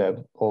they will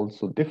have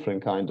also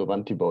different kinds of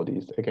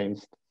antibodies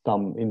against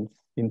some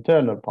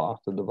internal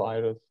parts of the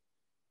virus,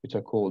 which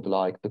are called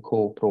like the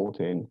core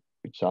protein,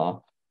 which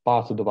are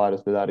parts of the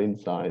virus that are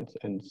inside,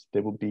 and they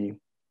will be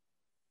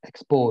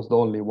exposed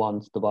only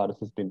once the virus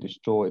has been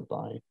destroyed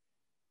by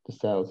the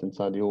cells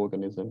inside the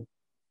organism.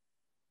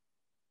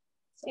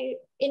 So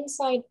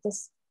inside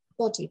this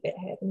body bit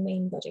here, the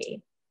main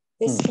body,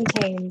 this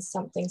contains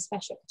something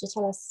special. Could you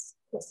tell us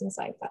what's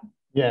inside that?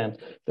 Yeah,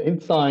 so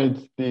inside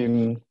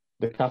the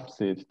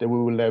capsid, we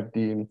will have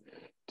the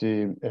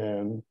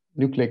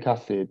nucleic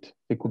acid.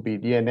 It could be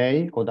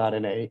DNA or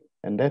RNA,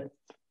 and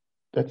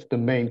that's the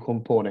main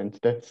component.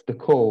 That's the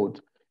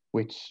code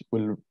which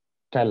will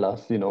tell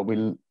us,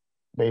 will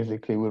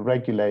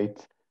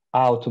regulate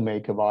how to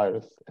make a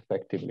virus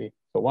effectively.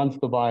 So once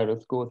the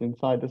virus goes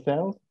inside the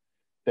cells,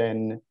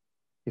 then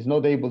it's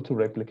not able to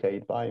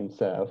replicate by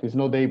himself. It's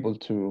not able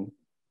to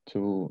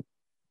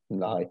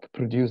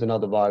produce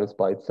another virus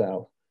by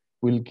itself.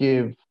 We'll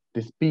give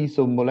this piece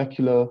of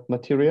molecular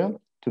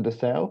material to the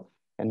cell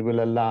and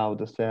will allow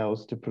the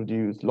cells to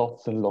produce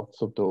lots and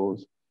lots of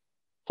those,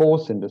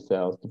 forcing the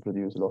cells to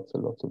produce lots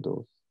and lots of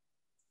those.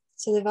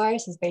 So the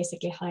viruses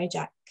basically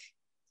hijack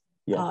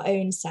our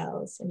own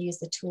cells and use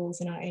the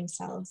tools in our own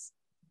cells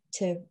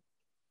to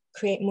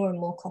create more and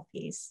more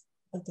copies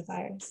of the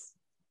virus.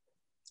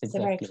 Exactly.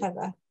 So very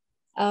clever.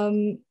 Are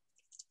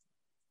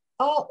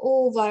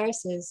all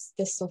viruses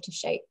this sort of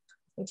shape,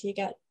 or do you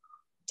get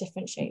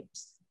different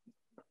shapes?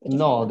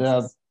 No, there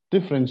are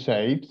different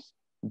shapes.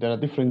 There are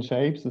different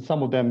shapes, and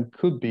some of them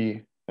could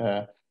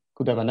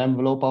have an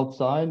envelope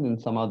outside, and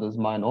some others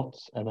might not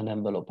have an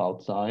envelope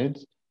outside.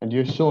 And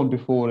you've shown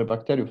before a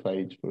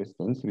bacteriophage, for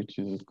instance, which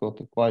has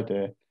got quite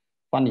a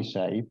funny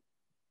shape.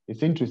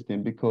 It's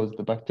interesting because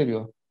the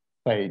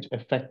bacteriophage,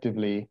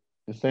 effectively,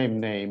 the same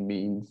name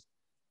means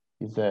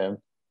is a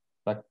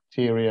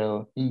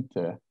bacterial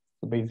eater.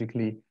 So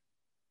basically,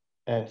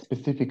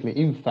 specifically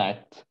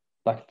infect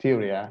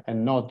bacteria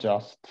and not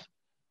just,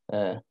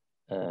 for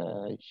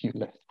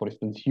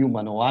instance,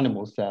 human or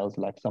animal cells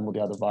like some of the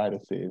other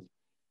viruses.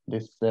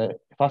 This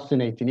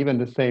fascinating, even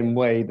the same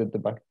way that the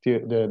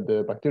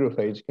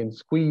bacteriophage can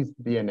squeeze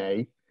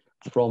DNA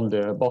from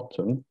the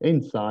bottom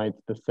inside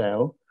the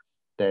cell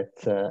that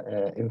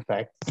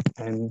infects,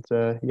 and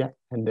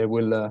they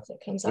will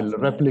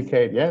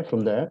replicate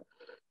from there.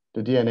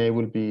 The DNA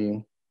will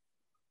be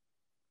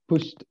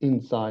pushed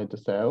inside the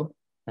cell,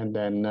 and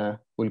then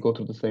we'll go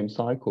through the same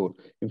cycle,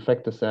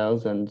 infect the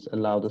cells and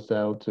allow the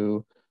cell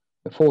to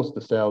force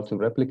the cell to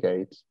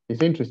replicate.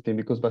 It's interesting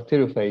because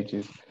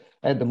bacteriophages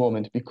at the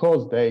moment,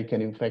 because they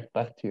can infect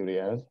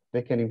bacteria,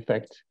 they can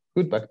infect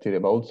good bacteria,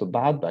 but also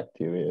bad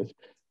bacteria.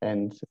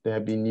 And they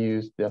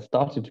are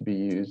starting to be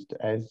used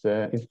as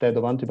instead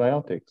of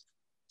antibiotics.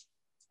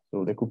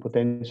 So they can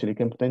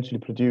potentially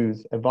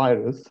produce a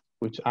virus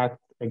which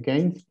acts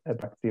against a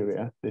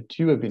bacteria that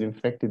you have been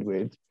infected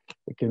with.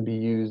 It can be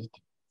used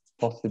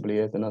possibly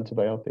as an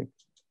antibiotic.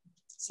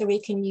 So we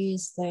can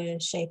use the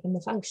shape and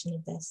the function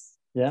of this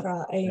for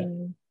our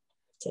own,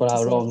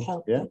 to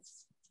help with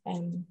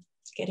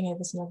getting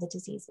over some other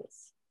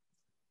diseases.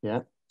 Yeah.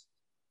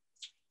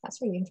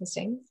 That's really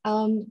interesting.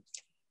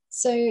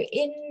 So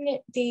in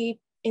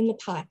the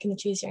pack, in the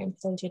Choose Your Own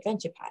Pathology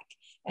Adventure Pack,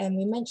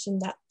 we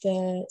mentioned that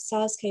the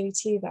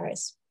SARS-CoV-2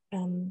 virus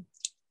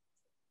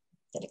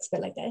that looks a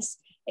bit like this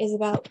is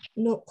about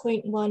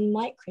 0.1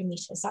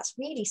 micrometers. That's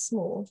really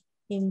small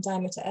in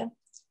diameter.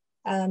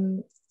 Are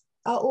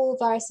all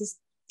viruses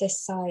this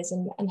size,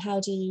 and how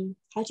do you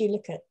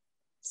look at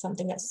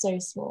something that's so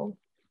small?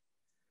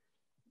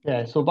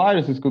 Yeah, so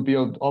viruses could be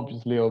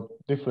obviously of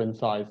different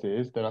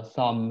sizes. There are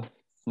some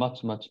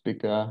much, much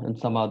bigger and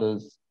some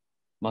others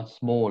much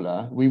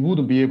smaller. We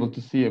wouldn't be able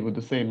to see it with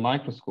the same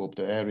microscope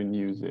that Erin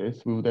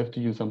uses. We would have to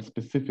use some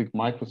specific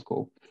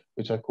microscope,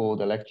 which I call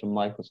the electron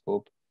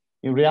microscope.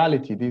 In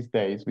reality, these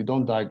days, we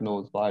don't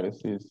diagnose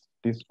viruses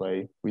this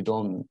way. We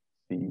don't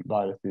see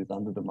viruses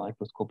under the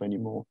microscope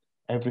anymore.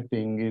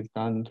 Everything is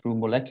done through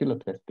molecular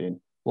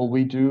testing. What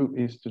we do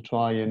is to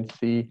try and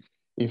see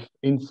if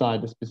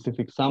inside a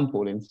specific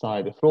sample,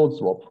 inside a throat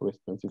swab, for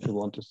instance, if you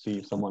want to see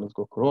if someone has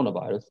got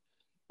coronavirus,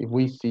 if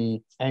we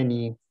see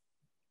any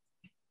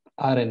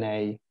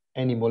RNA,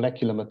 any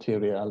molecular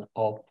material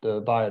of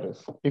the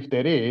virus. If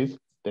there is,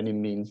 then it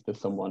means that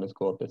someone has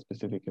got a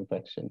specific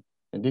infection.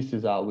 And this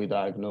is how we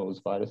diagnose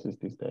viruses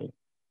these days.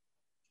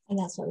 And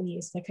that's what we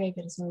use for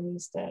COVID, as well. We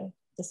use the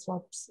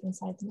swabs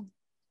inside them.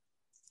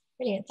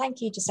 Brilliant,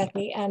 thank you,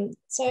 Giuseppe.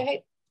 So I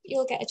hope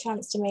you'll get a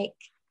chance to make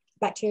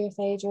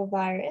bacteriophage or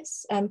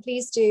virus.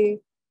 Please do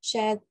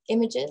share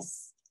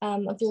images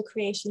of your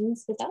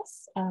creations with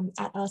us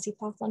at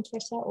RCPath on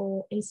Twitter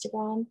or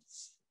Instagram.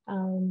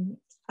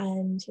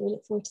 And we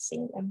look forward to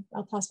seeing them.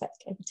 I'll pass back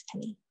over to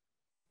Penny.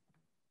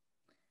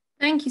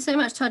 Thank you so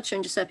much, Tatcha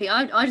and Giuseppe.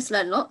 I just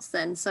learned lots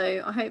then,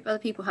 so I hope other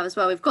people have as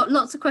well. We've got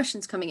lots of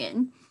questions coming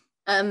in.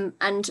 And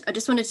I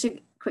just wanted to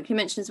quickly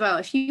mention as well,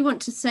 if you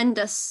want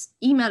to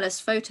email us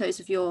photos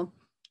of your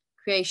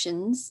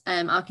creations,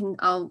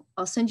 I'll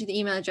send you the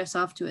email address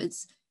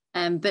afterwards.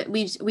 But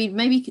we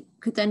maybe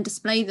could then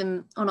display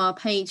them on our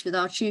page with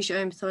our Choose Your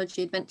Own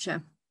Pathology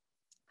Adventure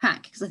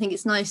pack, because I think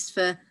it's nice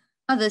for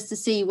others to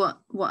see what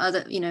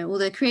other, all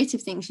the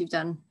creative things you've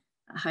done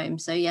at home.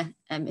 So yeah,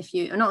 if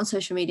you are not on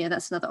social media,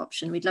 that's another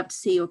option. We'd love to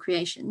see your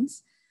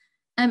creations.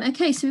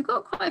 Okay, so we've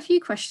got quite a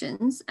few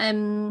questions.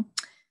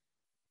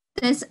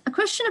 There's a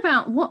question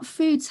about what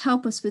foods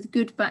help us with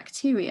good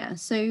bacteria.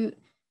 So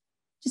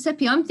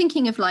Giuseppe, I'm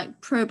thinking of like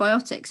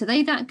probiotics. Are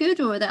they that good,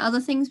 or are there other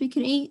things we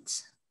can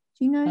eat?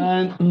 Do you know?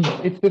 And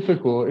it's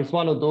difficult. It's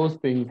one of those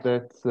things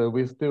that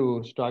we're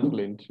still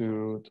struggling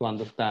to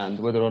understand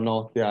whether or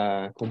not they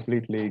are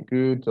completely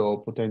good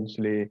or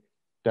potentially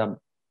they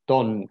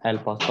don't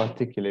help us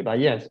particularly. But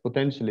yes,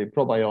 potentially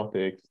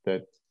probiotics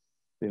that,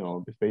 you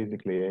know, it's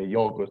basically a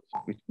yogurt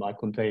which might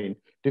contain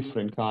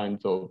different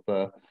kinds of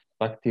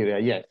bacteria.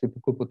 Yes, it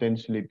could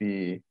potentially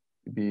be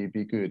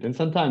good. And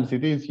sometimes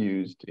it is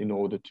used in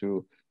order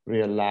to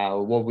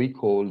reallow what we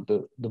call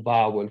the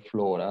bowel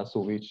flora, so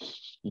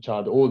which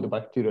are all the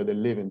bacteria that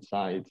live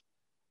inside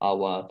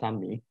our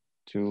tummy,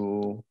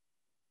 to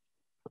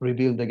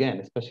rebuild again,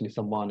 especially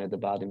someone had a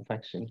bad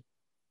infection.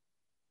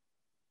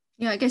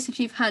 Yeah, I guess if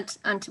you've had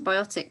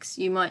antibiotics,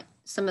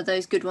 some of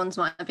those good ones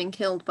might have been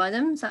killed by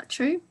them. Is that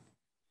true?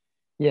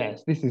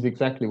 Yes, this is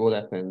exactly what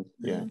happens.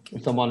 Yeah, Okay.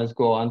 if someone has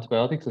got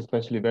antibiotics,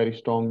 especially very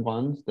strong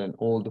ones, then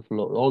all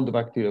the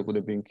bacteria would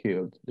have been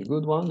killed, the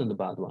good one and the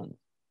bad one.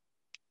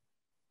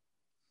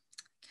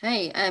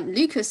 Okay,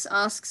 Lucas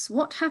asks,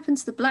 what happened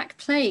to the Black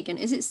Plague and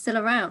is it still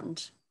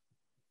around?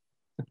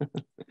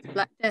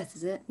 Black Death,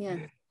 is it? Yeah.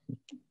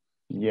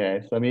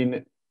 Yes, I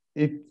mean,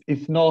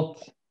 it's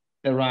not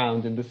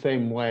around in the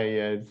same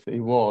way as it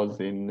was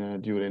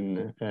in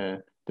during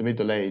the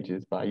Middle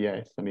Ages, but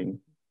yes, I mean,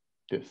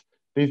 this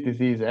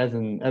disease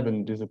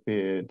haven't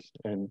disappeared,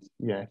 and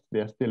yes, they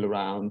are still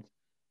around.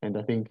 And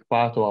I think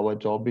part of our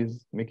job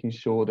is making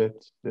sure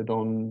that they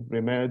don't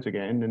reemerge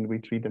again, and we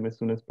treat them as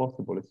soon as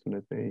possible, as soon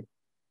as they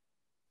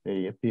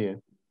appear.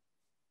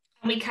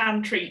 And we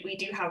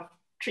do have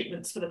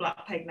treatments for the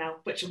Black Plague now,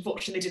 which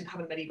unfortunately they didn't have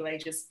in the medieval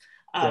ages.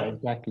 Yeah,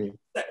 exactly.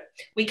 So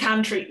we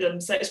can treat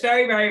them. So it's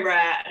very, very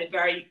rare and in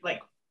very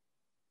like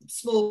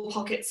small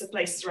pockets of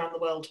places around the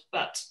world,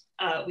 but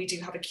we do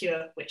have a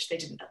cure, which they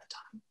didn't at the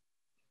time.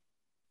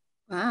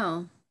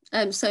 Wow.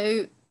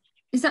 So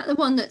is that the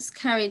one that's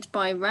carried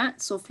by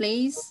rats or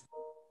fleas?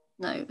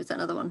 No, is that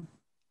another one?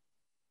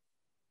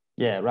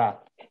 Yeah,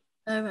 rats.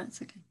 Oh,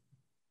 rats, okay.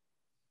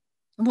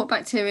 And what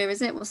bacteria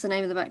is it? What's the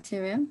name of the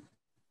bacteria?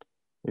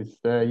 It's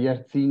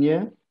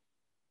Yersinia.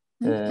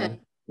 Okay.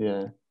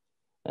 Yeah,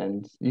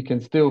 and you can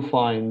still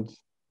find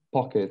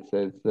pockets,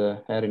 as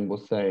Erin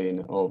was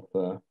saying, of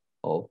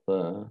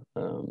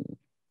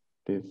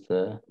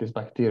this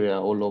bacteria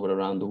all over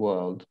around the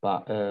world.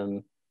 But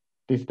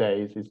these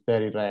days, it's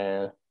very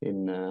rare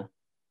in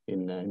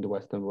the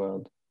Western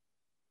world.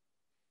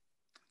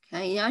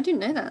 Okay, yeah, I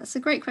didn't know that. That's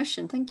a great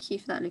question. Thank you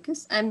for that,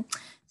 Lucas.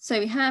 So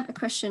we have a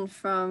question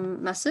from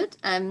Masood.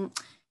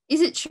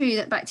 Is it true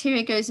that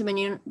bacteria goes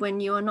in when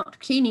you are not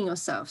cleaning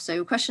yourself?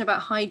 So a question about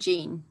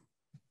hygiene.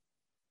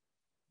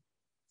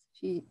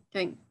 If you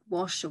don't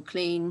wash or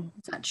clean,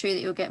 is that true that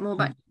you'll get more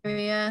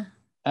bacteria?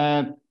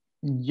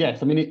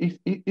 Yes, I mean,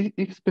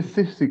 if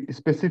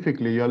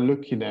specifically you're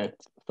looking at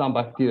some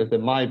bacteria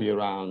that might be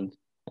around,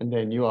 and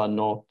then you are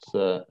not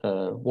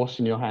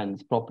washing your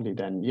hands properly,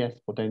 then yes,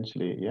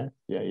 potentially, yeah,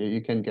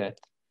 you can get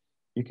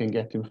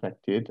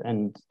infected,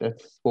 and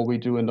that's what we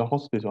do in the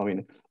hospital. I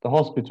mean, the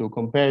hospital,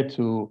 compared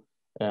to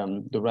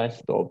the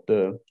rest of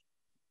the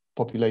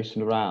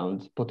population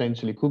around,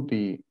 potentially could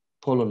be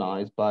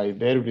colonized by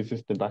very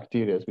resistant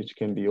bacteria, which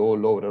can be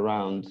all over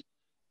around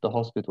the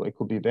hospital. It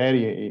could be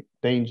very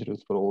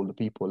dangerous for all the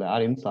people that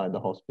are inside the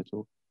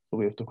hospital. So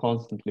we have to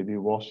constantly be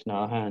washing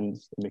our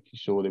hands and making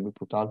sure that we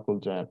put alcohol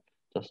gel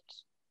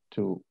just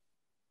to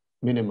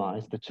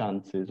minimize the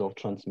chances of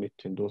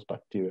transmitting those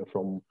bacteria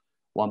from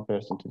one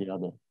person to the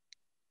other.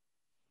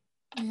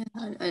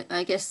 Yeah,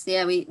 I guess,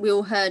 yeah, we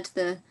all heard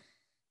the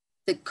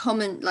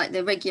common, like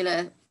the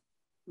regular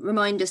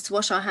reminders to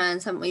wash our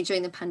hands, haven't we,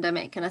 during the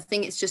pandemic? And I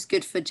think it's just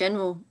good for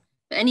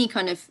any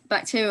kind of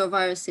bacterial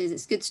viruses.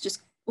 It's good to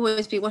just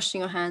always be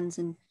washing your hands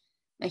and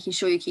making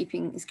sure you're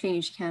keeping as clean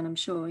as you can, I'm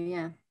sure.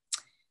 Yeah.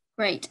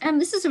 Great.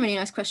 This is a really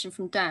nice question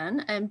from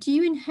Dan. Do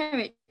you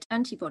inherit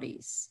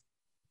antibodies?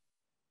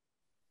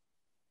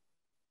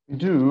 We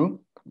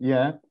do,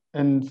 yeah.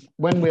 And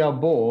when we are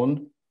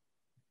born,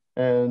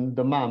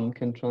 the mum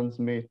can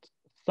transmit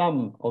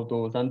some of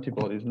those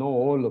antibodies, not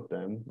all of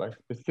them, but a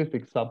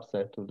specific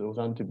subset of those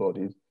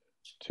antibodies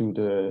to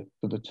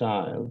the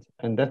child.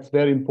 And that's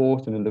very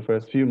important in the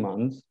first few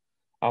months,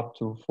 up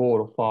to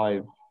 4 or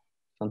 5,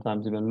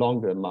 sometimes even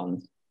longer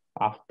months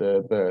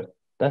after birth.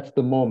 That's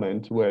the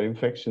moment where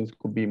infections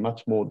could be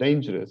much more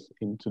dangerous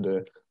into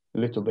the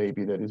little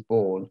baby that is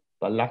born.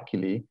 But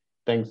luckily,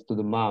 thanks to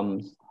the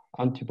mum's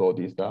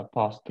antibodies that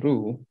pass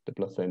through the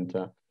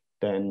placenta,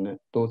 then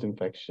those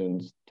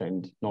infections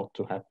tend not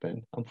to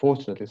happen.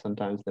 Unfortunately,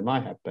 sometimes they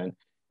might happen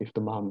if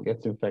the mum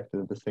gets infected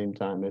at the same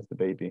time as the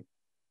baby.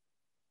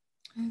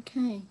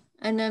 Okay.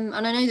 And I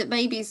know that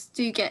babies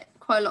do get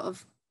quite a lot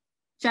of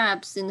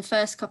jabs in the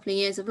first couple of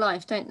years of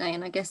life, don't they?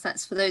 And I guess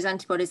that's for those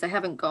antibodies they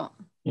haven't got.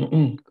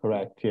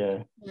 Correct,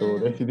 yeah. So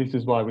this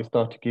is why we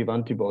start to give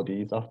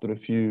antibodies after a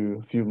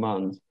few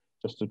months,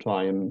 just to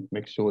try and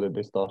make sure that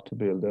they start to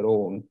build their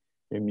own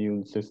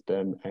immune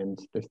system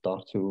and they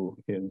start to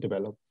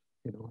develop,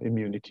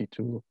 immunity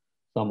to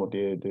some of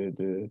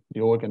the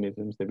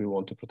organisms that we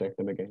want to protect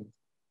them against.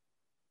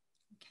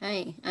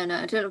 Okay, and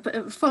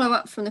a follow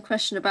up from the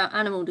question about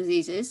animal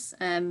diseases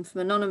from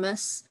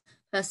anonymous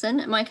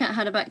person. My cat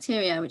had a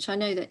bacteria, which I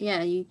know that,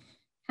 yeah,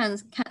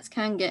 cats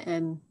can get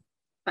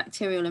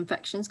bacterial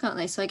infections, can't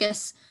they? So I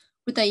guess,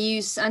 would they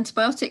use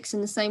antibiotics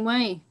in the same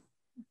way?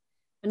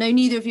 I know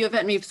neither of you are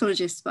veterinary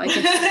pathologists, but I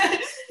guess.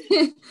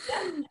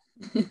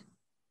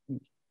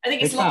 I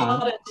think it's a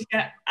lot harder to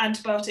get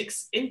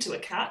antibiotics into a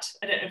cat.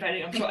 I don't know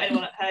if I'm sure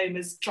anyone at home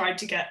has tried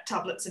to get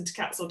tablets into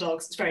cats or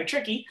dogs. It's very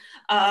tricky.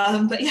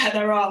 But yeah,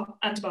 there are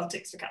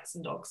antibiotics for cats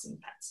and dogs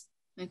and pets.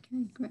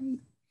 Okay, great.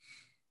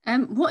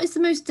 What is the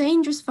most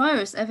dangerous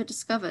virus ever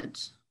discovered?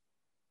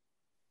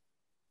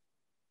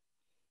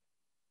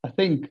 I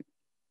think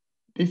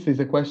this is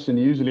a question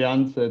usually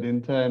answered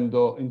in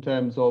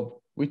terms of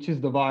which is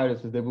the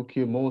virus that will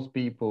kill most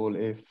people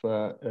if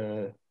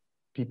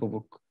people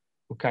will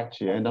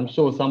catch it. And I'm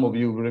sure some of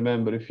you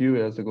remember a few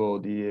years ago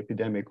the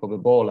epidemic of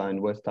Ebola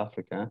in West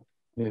Africa.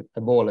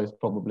 Ebola is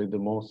probably the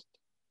most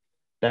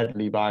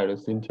deadly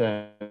virus in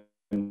terms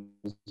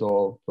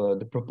of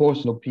the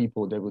proportion of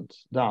people that would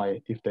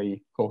die if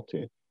they caught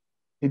it.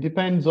 It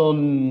depends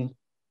on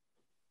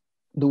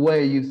the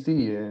way you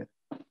see it.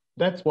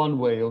 That's one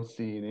way of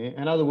seeing it.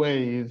 Another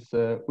way is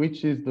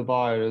which is the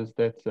virus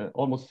that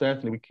almost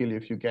certainly will kill you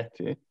if you get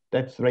it.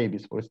 That's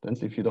rabies, for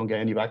instance, if you don't get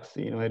any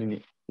vaccine or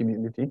any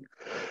immunity.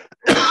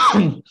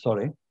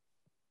 Sorry.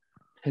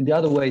 And the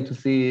other way to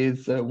see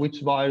is which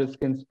virus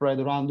can spread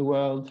around the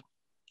world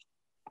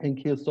and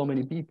kill so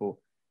many people.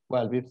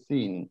 Well, we've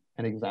seen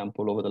an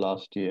example over the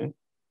last year.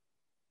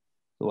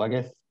 So I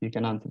guess you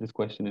can answer this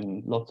question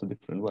in lots of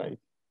different ways.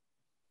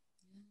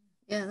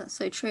 Yeah, that's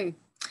so true.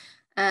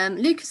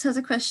 Lucas has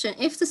a question.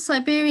 If the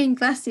Siberian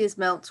glaciers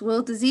melt,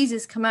 will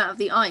diseases come out of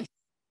the ice?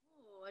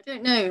 Oh, I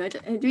don't know.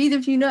 Do either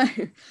of you know?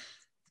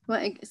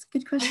 It's a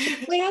good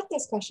question. We had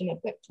this question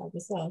at book club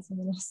as well.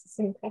 Someone asked the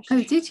same question.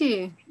 Oh, did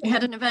you? We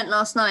had an event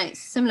last night.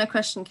 Similar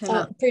question came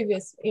up.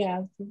 Previously.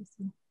 I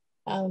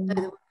don't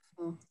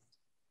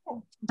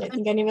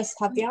think any of us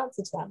have the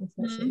answer to that,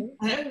 unfortunately.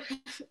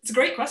 It's a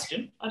great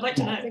question. I'd like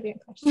to know.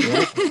 Brilliant question.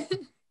 Yeah.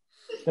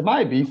 There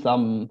might be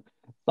some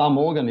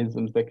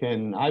organisms that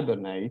can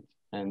hibernate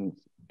and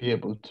be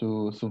able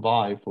to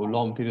survive for a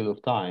long period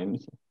of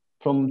times.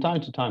 From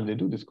time to time, they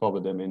do discover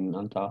them in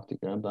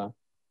Antarctica, but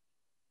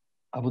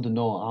I wouldn't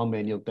know how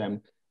many of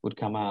them would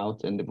come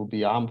out and they would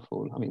be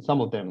harmful. I mean,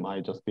 some of them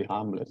might just be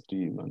harmless to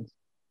humans.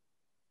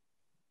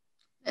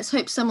 Let's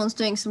hope someone's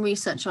doing some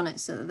research on it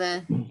so that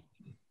they're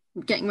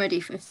getting ready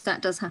for if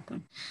that does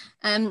happen.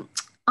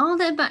 Are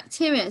there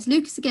bacteria, it's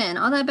Lucas again,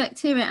 are there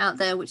bacteria out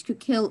there which could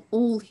kill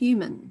all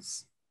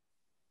humans?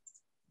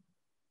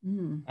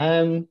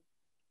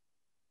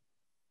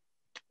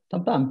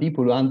 Sometimes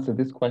people answer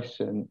this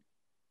question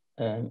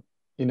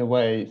in a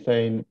way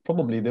saying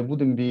probably there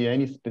wouldn't be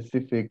any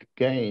specific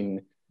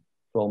gain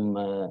from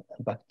a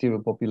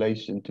bacterial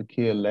population to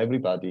kill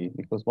everybody,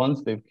 because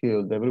once they've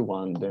killed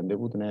everyone, then they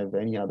wouldn't have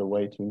any other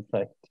way to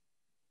infect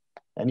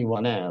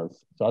anyone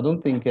else. So I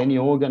don't think any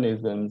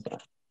organism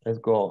has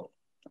got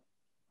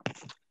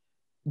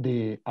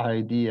the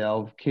idea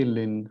of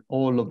killing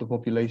all of the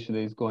population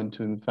that is going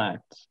to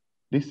infect.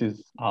 This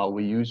is how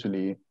we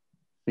usually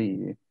see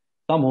it.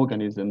 Some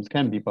organisms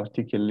can be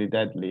particularly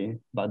deadly,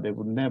 but they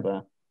would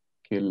never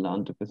kill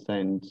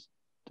 100%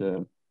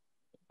 the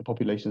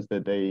populations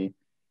that they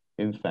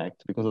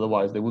infect, because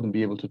otherwise they wouldn't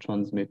be able to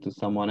transmit to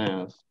someone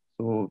else.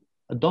 So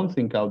I don't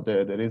think out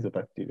there is a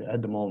bacteria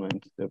at the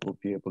moment that would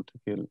be able to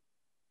kill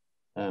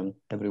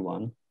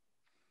everyone.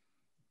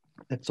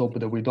 Let's hope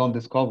that we don't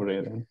discover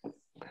it.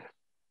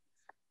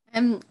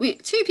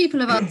 Two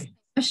people have asked the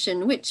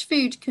question: which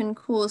food can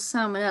cause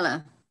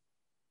salmonella?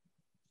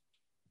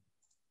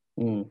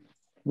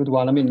 Good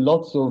one. I mean,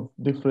 lots of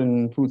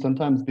different foods.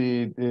 Sometimes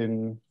the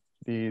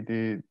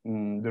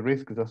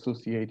risk is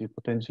associated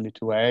potentially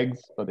to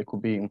eggs, but there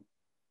could be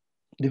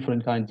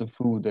different kinds of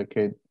food that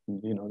could,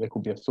 that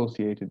could be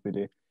associated with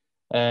it.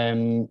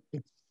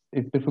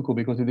 It's difficult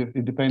because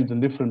it depends on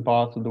different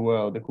parts of the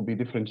world. There could be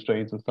different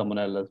strains of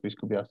salmonellas which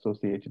could be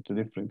associated to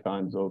different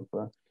kinds of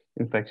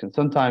infections.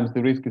 Sometimes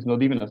the risk is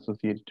not even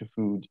associated to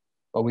food,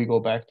 but we go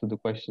back to the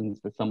questions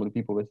that some of the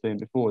people were saying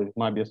before. It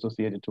might be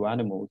associated to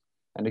animals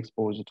and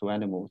exposure to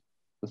animals.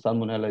 The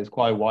salmonella is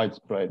quite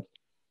widespread.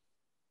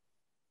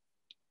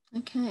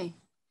 Okay.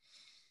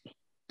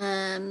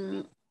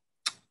 Do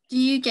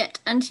you get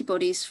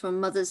antibodies from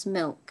mother's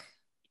milk?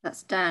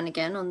 That's Dan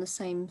again on the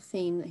same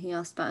theme that he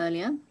asked about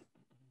earlier.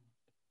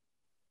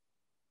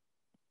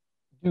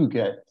 You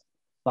get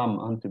some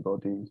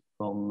antibodies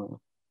from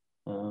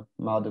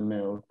mother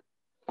milk.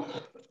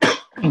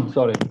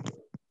 Sorry.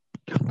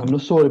 I'm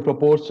not sure the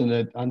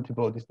proportionate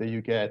antibodies that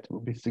you get will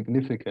be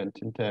significant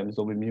in terms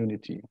of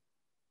immunity,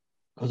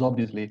 because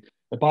obviously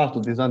a part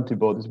of these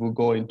antibodies will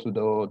go into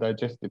the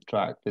digestive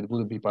tract. It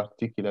wouldn't be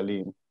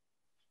particularly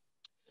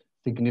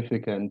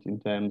significant in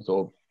terms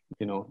of,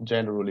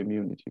 general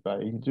immunity,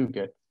 but you do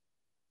get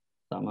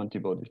some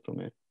antibodies from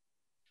it.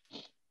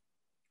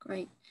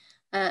 Great.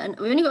 and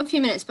we've only got a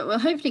few minutes, but we'll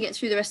hopefully get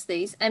through the rest of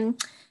these. Dan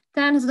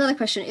has another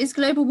question. Is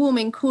global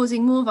warming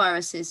causing more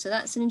viruses? So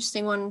that's an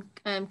interesting one,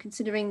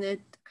 considering the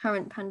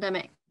current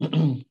pandemic.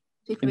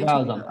 It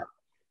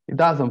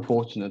does,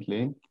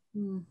 unfortunately.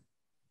 Mm.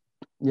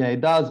 Yeah,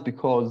 it does,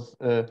 because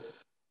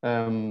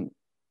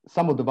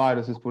some of the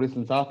viruses, for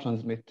instance, are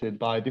transmitted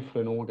by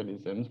different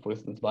organisms, for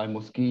instance, by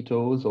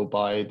mosquitoes or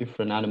by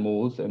different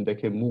animals, and they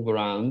can move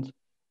around.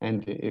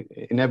 And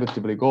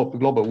inevitably,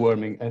 global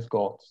warming has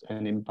got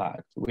an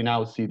impact. We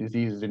now see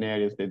diseases in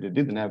areas that they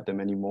didn't have them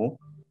anymore.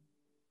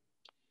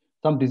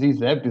 Some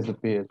diseases have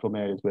disappeared from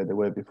areas where they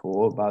were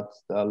before, but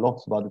there are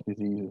lots of other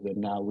diseases, and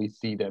now we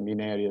see them in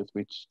areas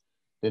which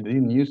they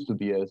didn't used to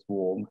be as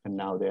warm, and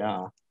now they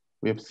are.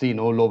 We have seen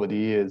all over the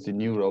years in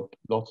Europe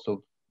lots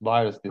of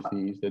virus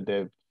disease that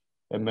they've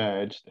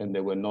emerged and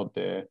they were not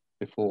there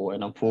before.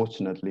 And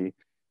unfortunately,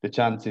 the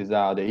chances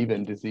are that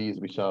even disease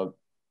which are,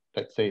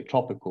 let's say,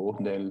 tropical,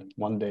 then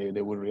one day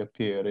they will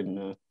reappear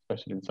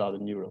especially in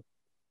Southern Europe.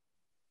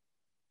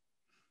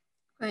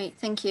 Great,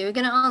 thank you. We're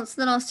going to answer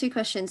the last two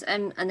questions,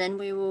 and then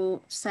we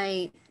will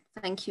say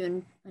thank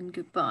you and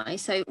goodbye.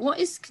 So what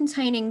is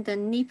containing the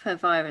Nipah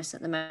virus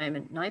at the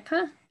moment?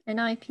 Nipah?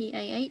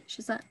 N-I-P-A-H,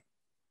 is that?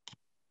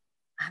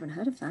 I haven't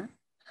heard of that.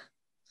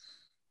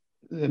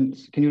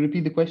 Can you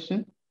repeat the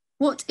question?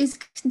 What is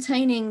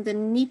containing the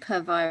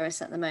Nipah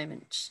virus at the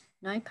moment?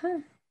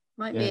 Nipah?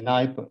 Might be.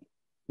 Nipah.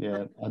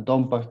 Yeah, I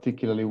don't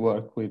particularly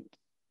work with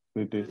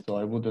this, so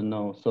I wouldn't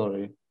know.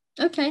 Sorry.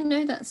 Okay,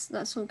 no,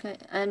 that's okay.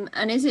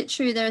 And is it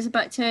true there is a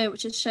bacteria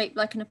which is shaped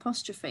like an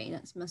apostrophe?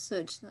 That's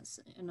Masud. That's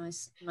a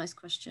nice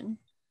question.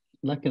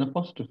 Like an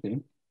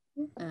apostrophe?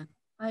 Yeah,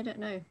 I don't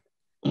know.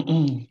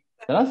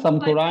 There are some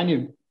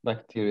Corynebacteria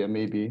bacteria,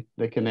 maybe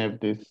they can have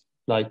this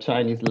like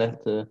Chinese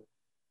letter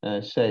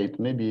shape.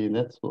 Maybe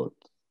that's what.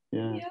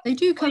 Yeah. They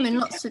do come in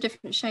lots of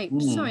different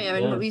shapes. Sorry,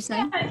 Erin, what were you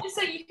saying? Yeah, just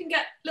so you can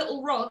get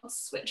little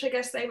rods, which I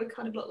guess they would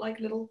kind of look like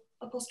a little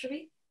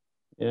apostrophe.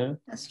 Yeah,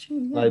 that's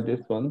true. Yeah. Like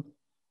this one.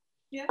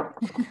 Yeah.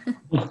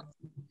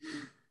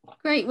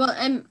 Great.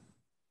 Well,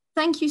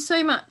 thank you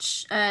so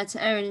much to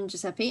Erin and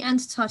Giuseppe, and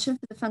to Tatcha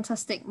for the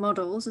fantastic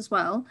models as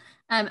well.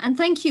 And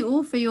thank you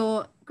all for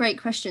your great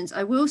questions.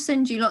 I will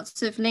send you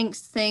lots of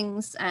links to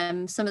things,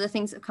 some of the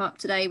things that have come up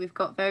today. We've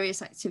got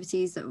various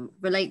activities that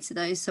relate to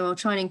those, so I'll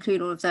try and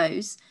include all of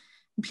those.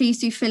 And please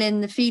do fill in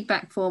the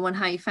feedback form on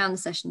how you found the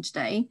session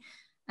today.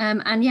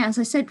 And yeah, as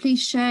I said,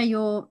 please share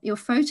your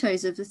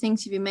photos of the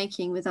things you've been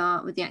making with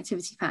the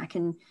activity pack.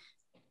 And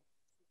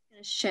I'm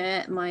going to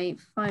share my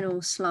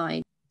final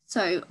slide.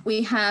 So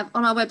we have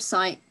on our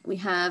website, we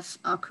have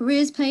our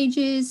careers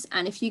pages.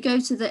 And if you go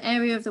to the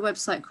area of the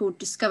website called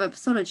Discover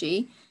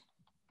Pathology,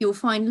 you'll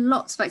find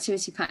lots of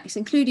activity packs,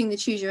 including the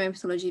Choose Your Own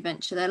Pathology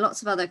Venture. There are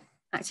lots of other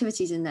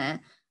activities in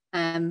there,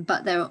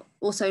 but there are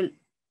also,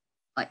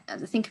 I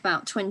think,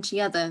 about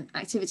 20 other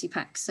activity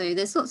packs. So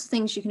there's lots of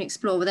things you can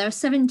explore. But there are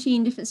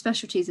 17 different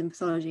specialties in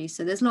pathology,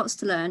 so there's lots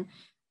to learn.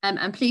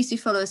 And please do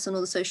follow us on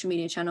all the social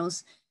media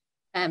channels.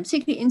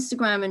 Particularly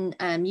Instagram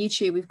and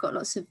YouTube. We've got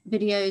lots of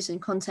videos and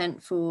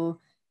content for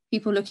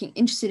people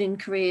interested in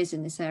careers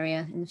in this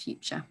area in the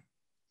future.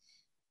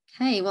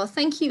 Okay, well,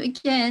 thank you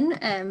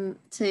again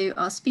to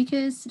our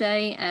speakers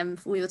today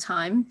for all your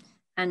time.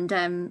 And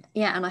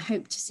yeah, and I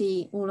hope to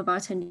see all of our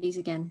attendees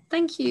again.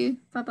 Thank you.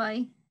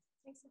 Bye-bye.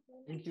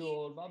 Thank you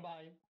all.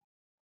 Bye-bye.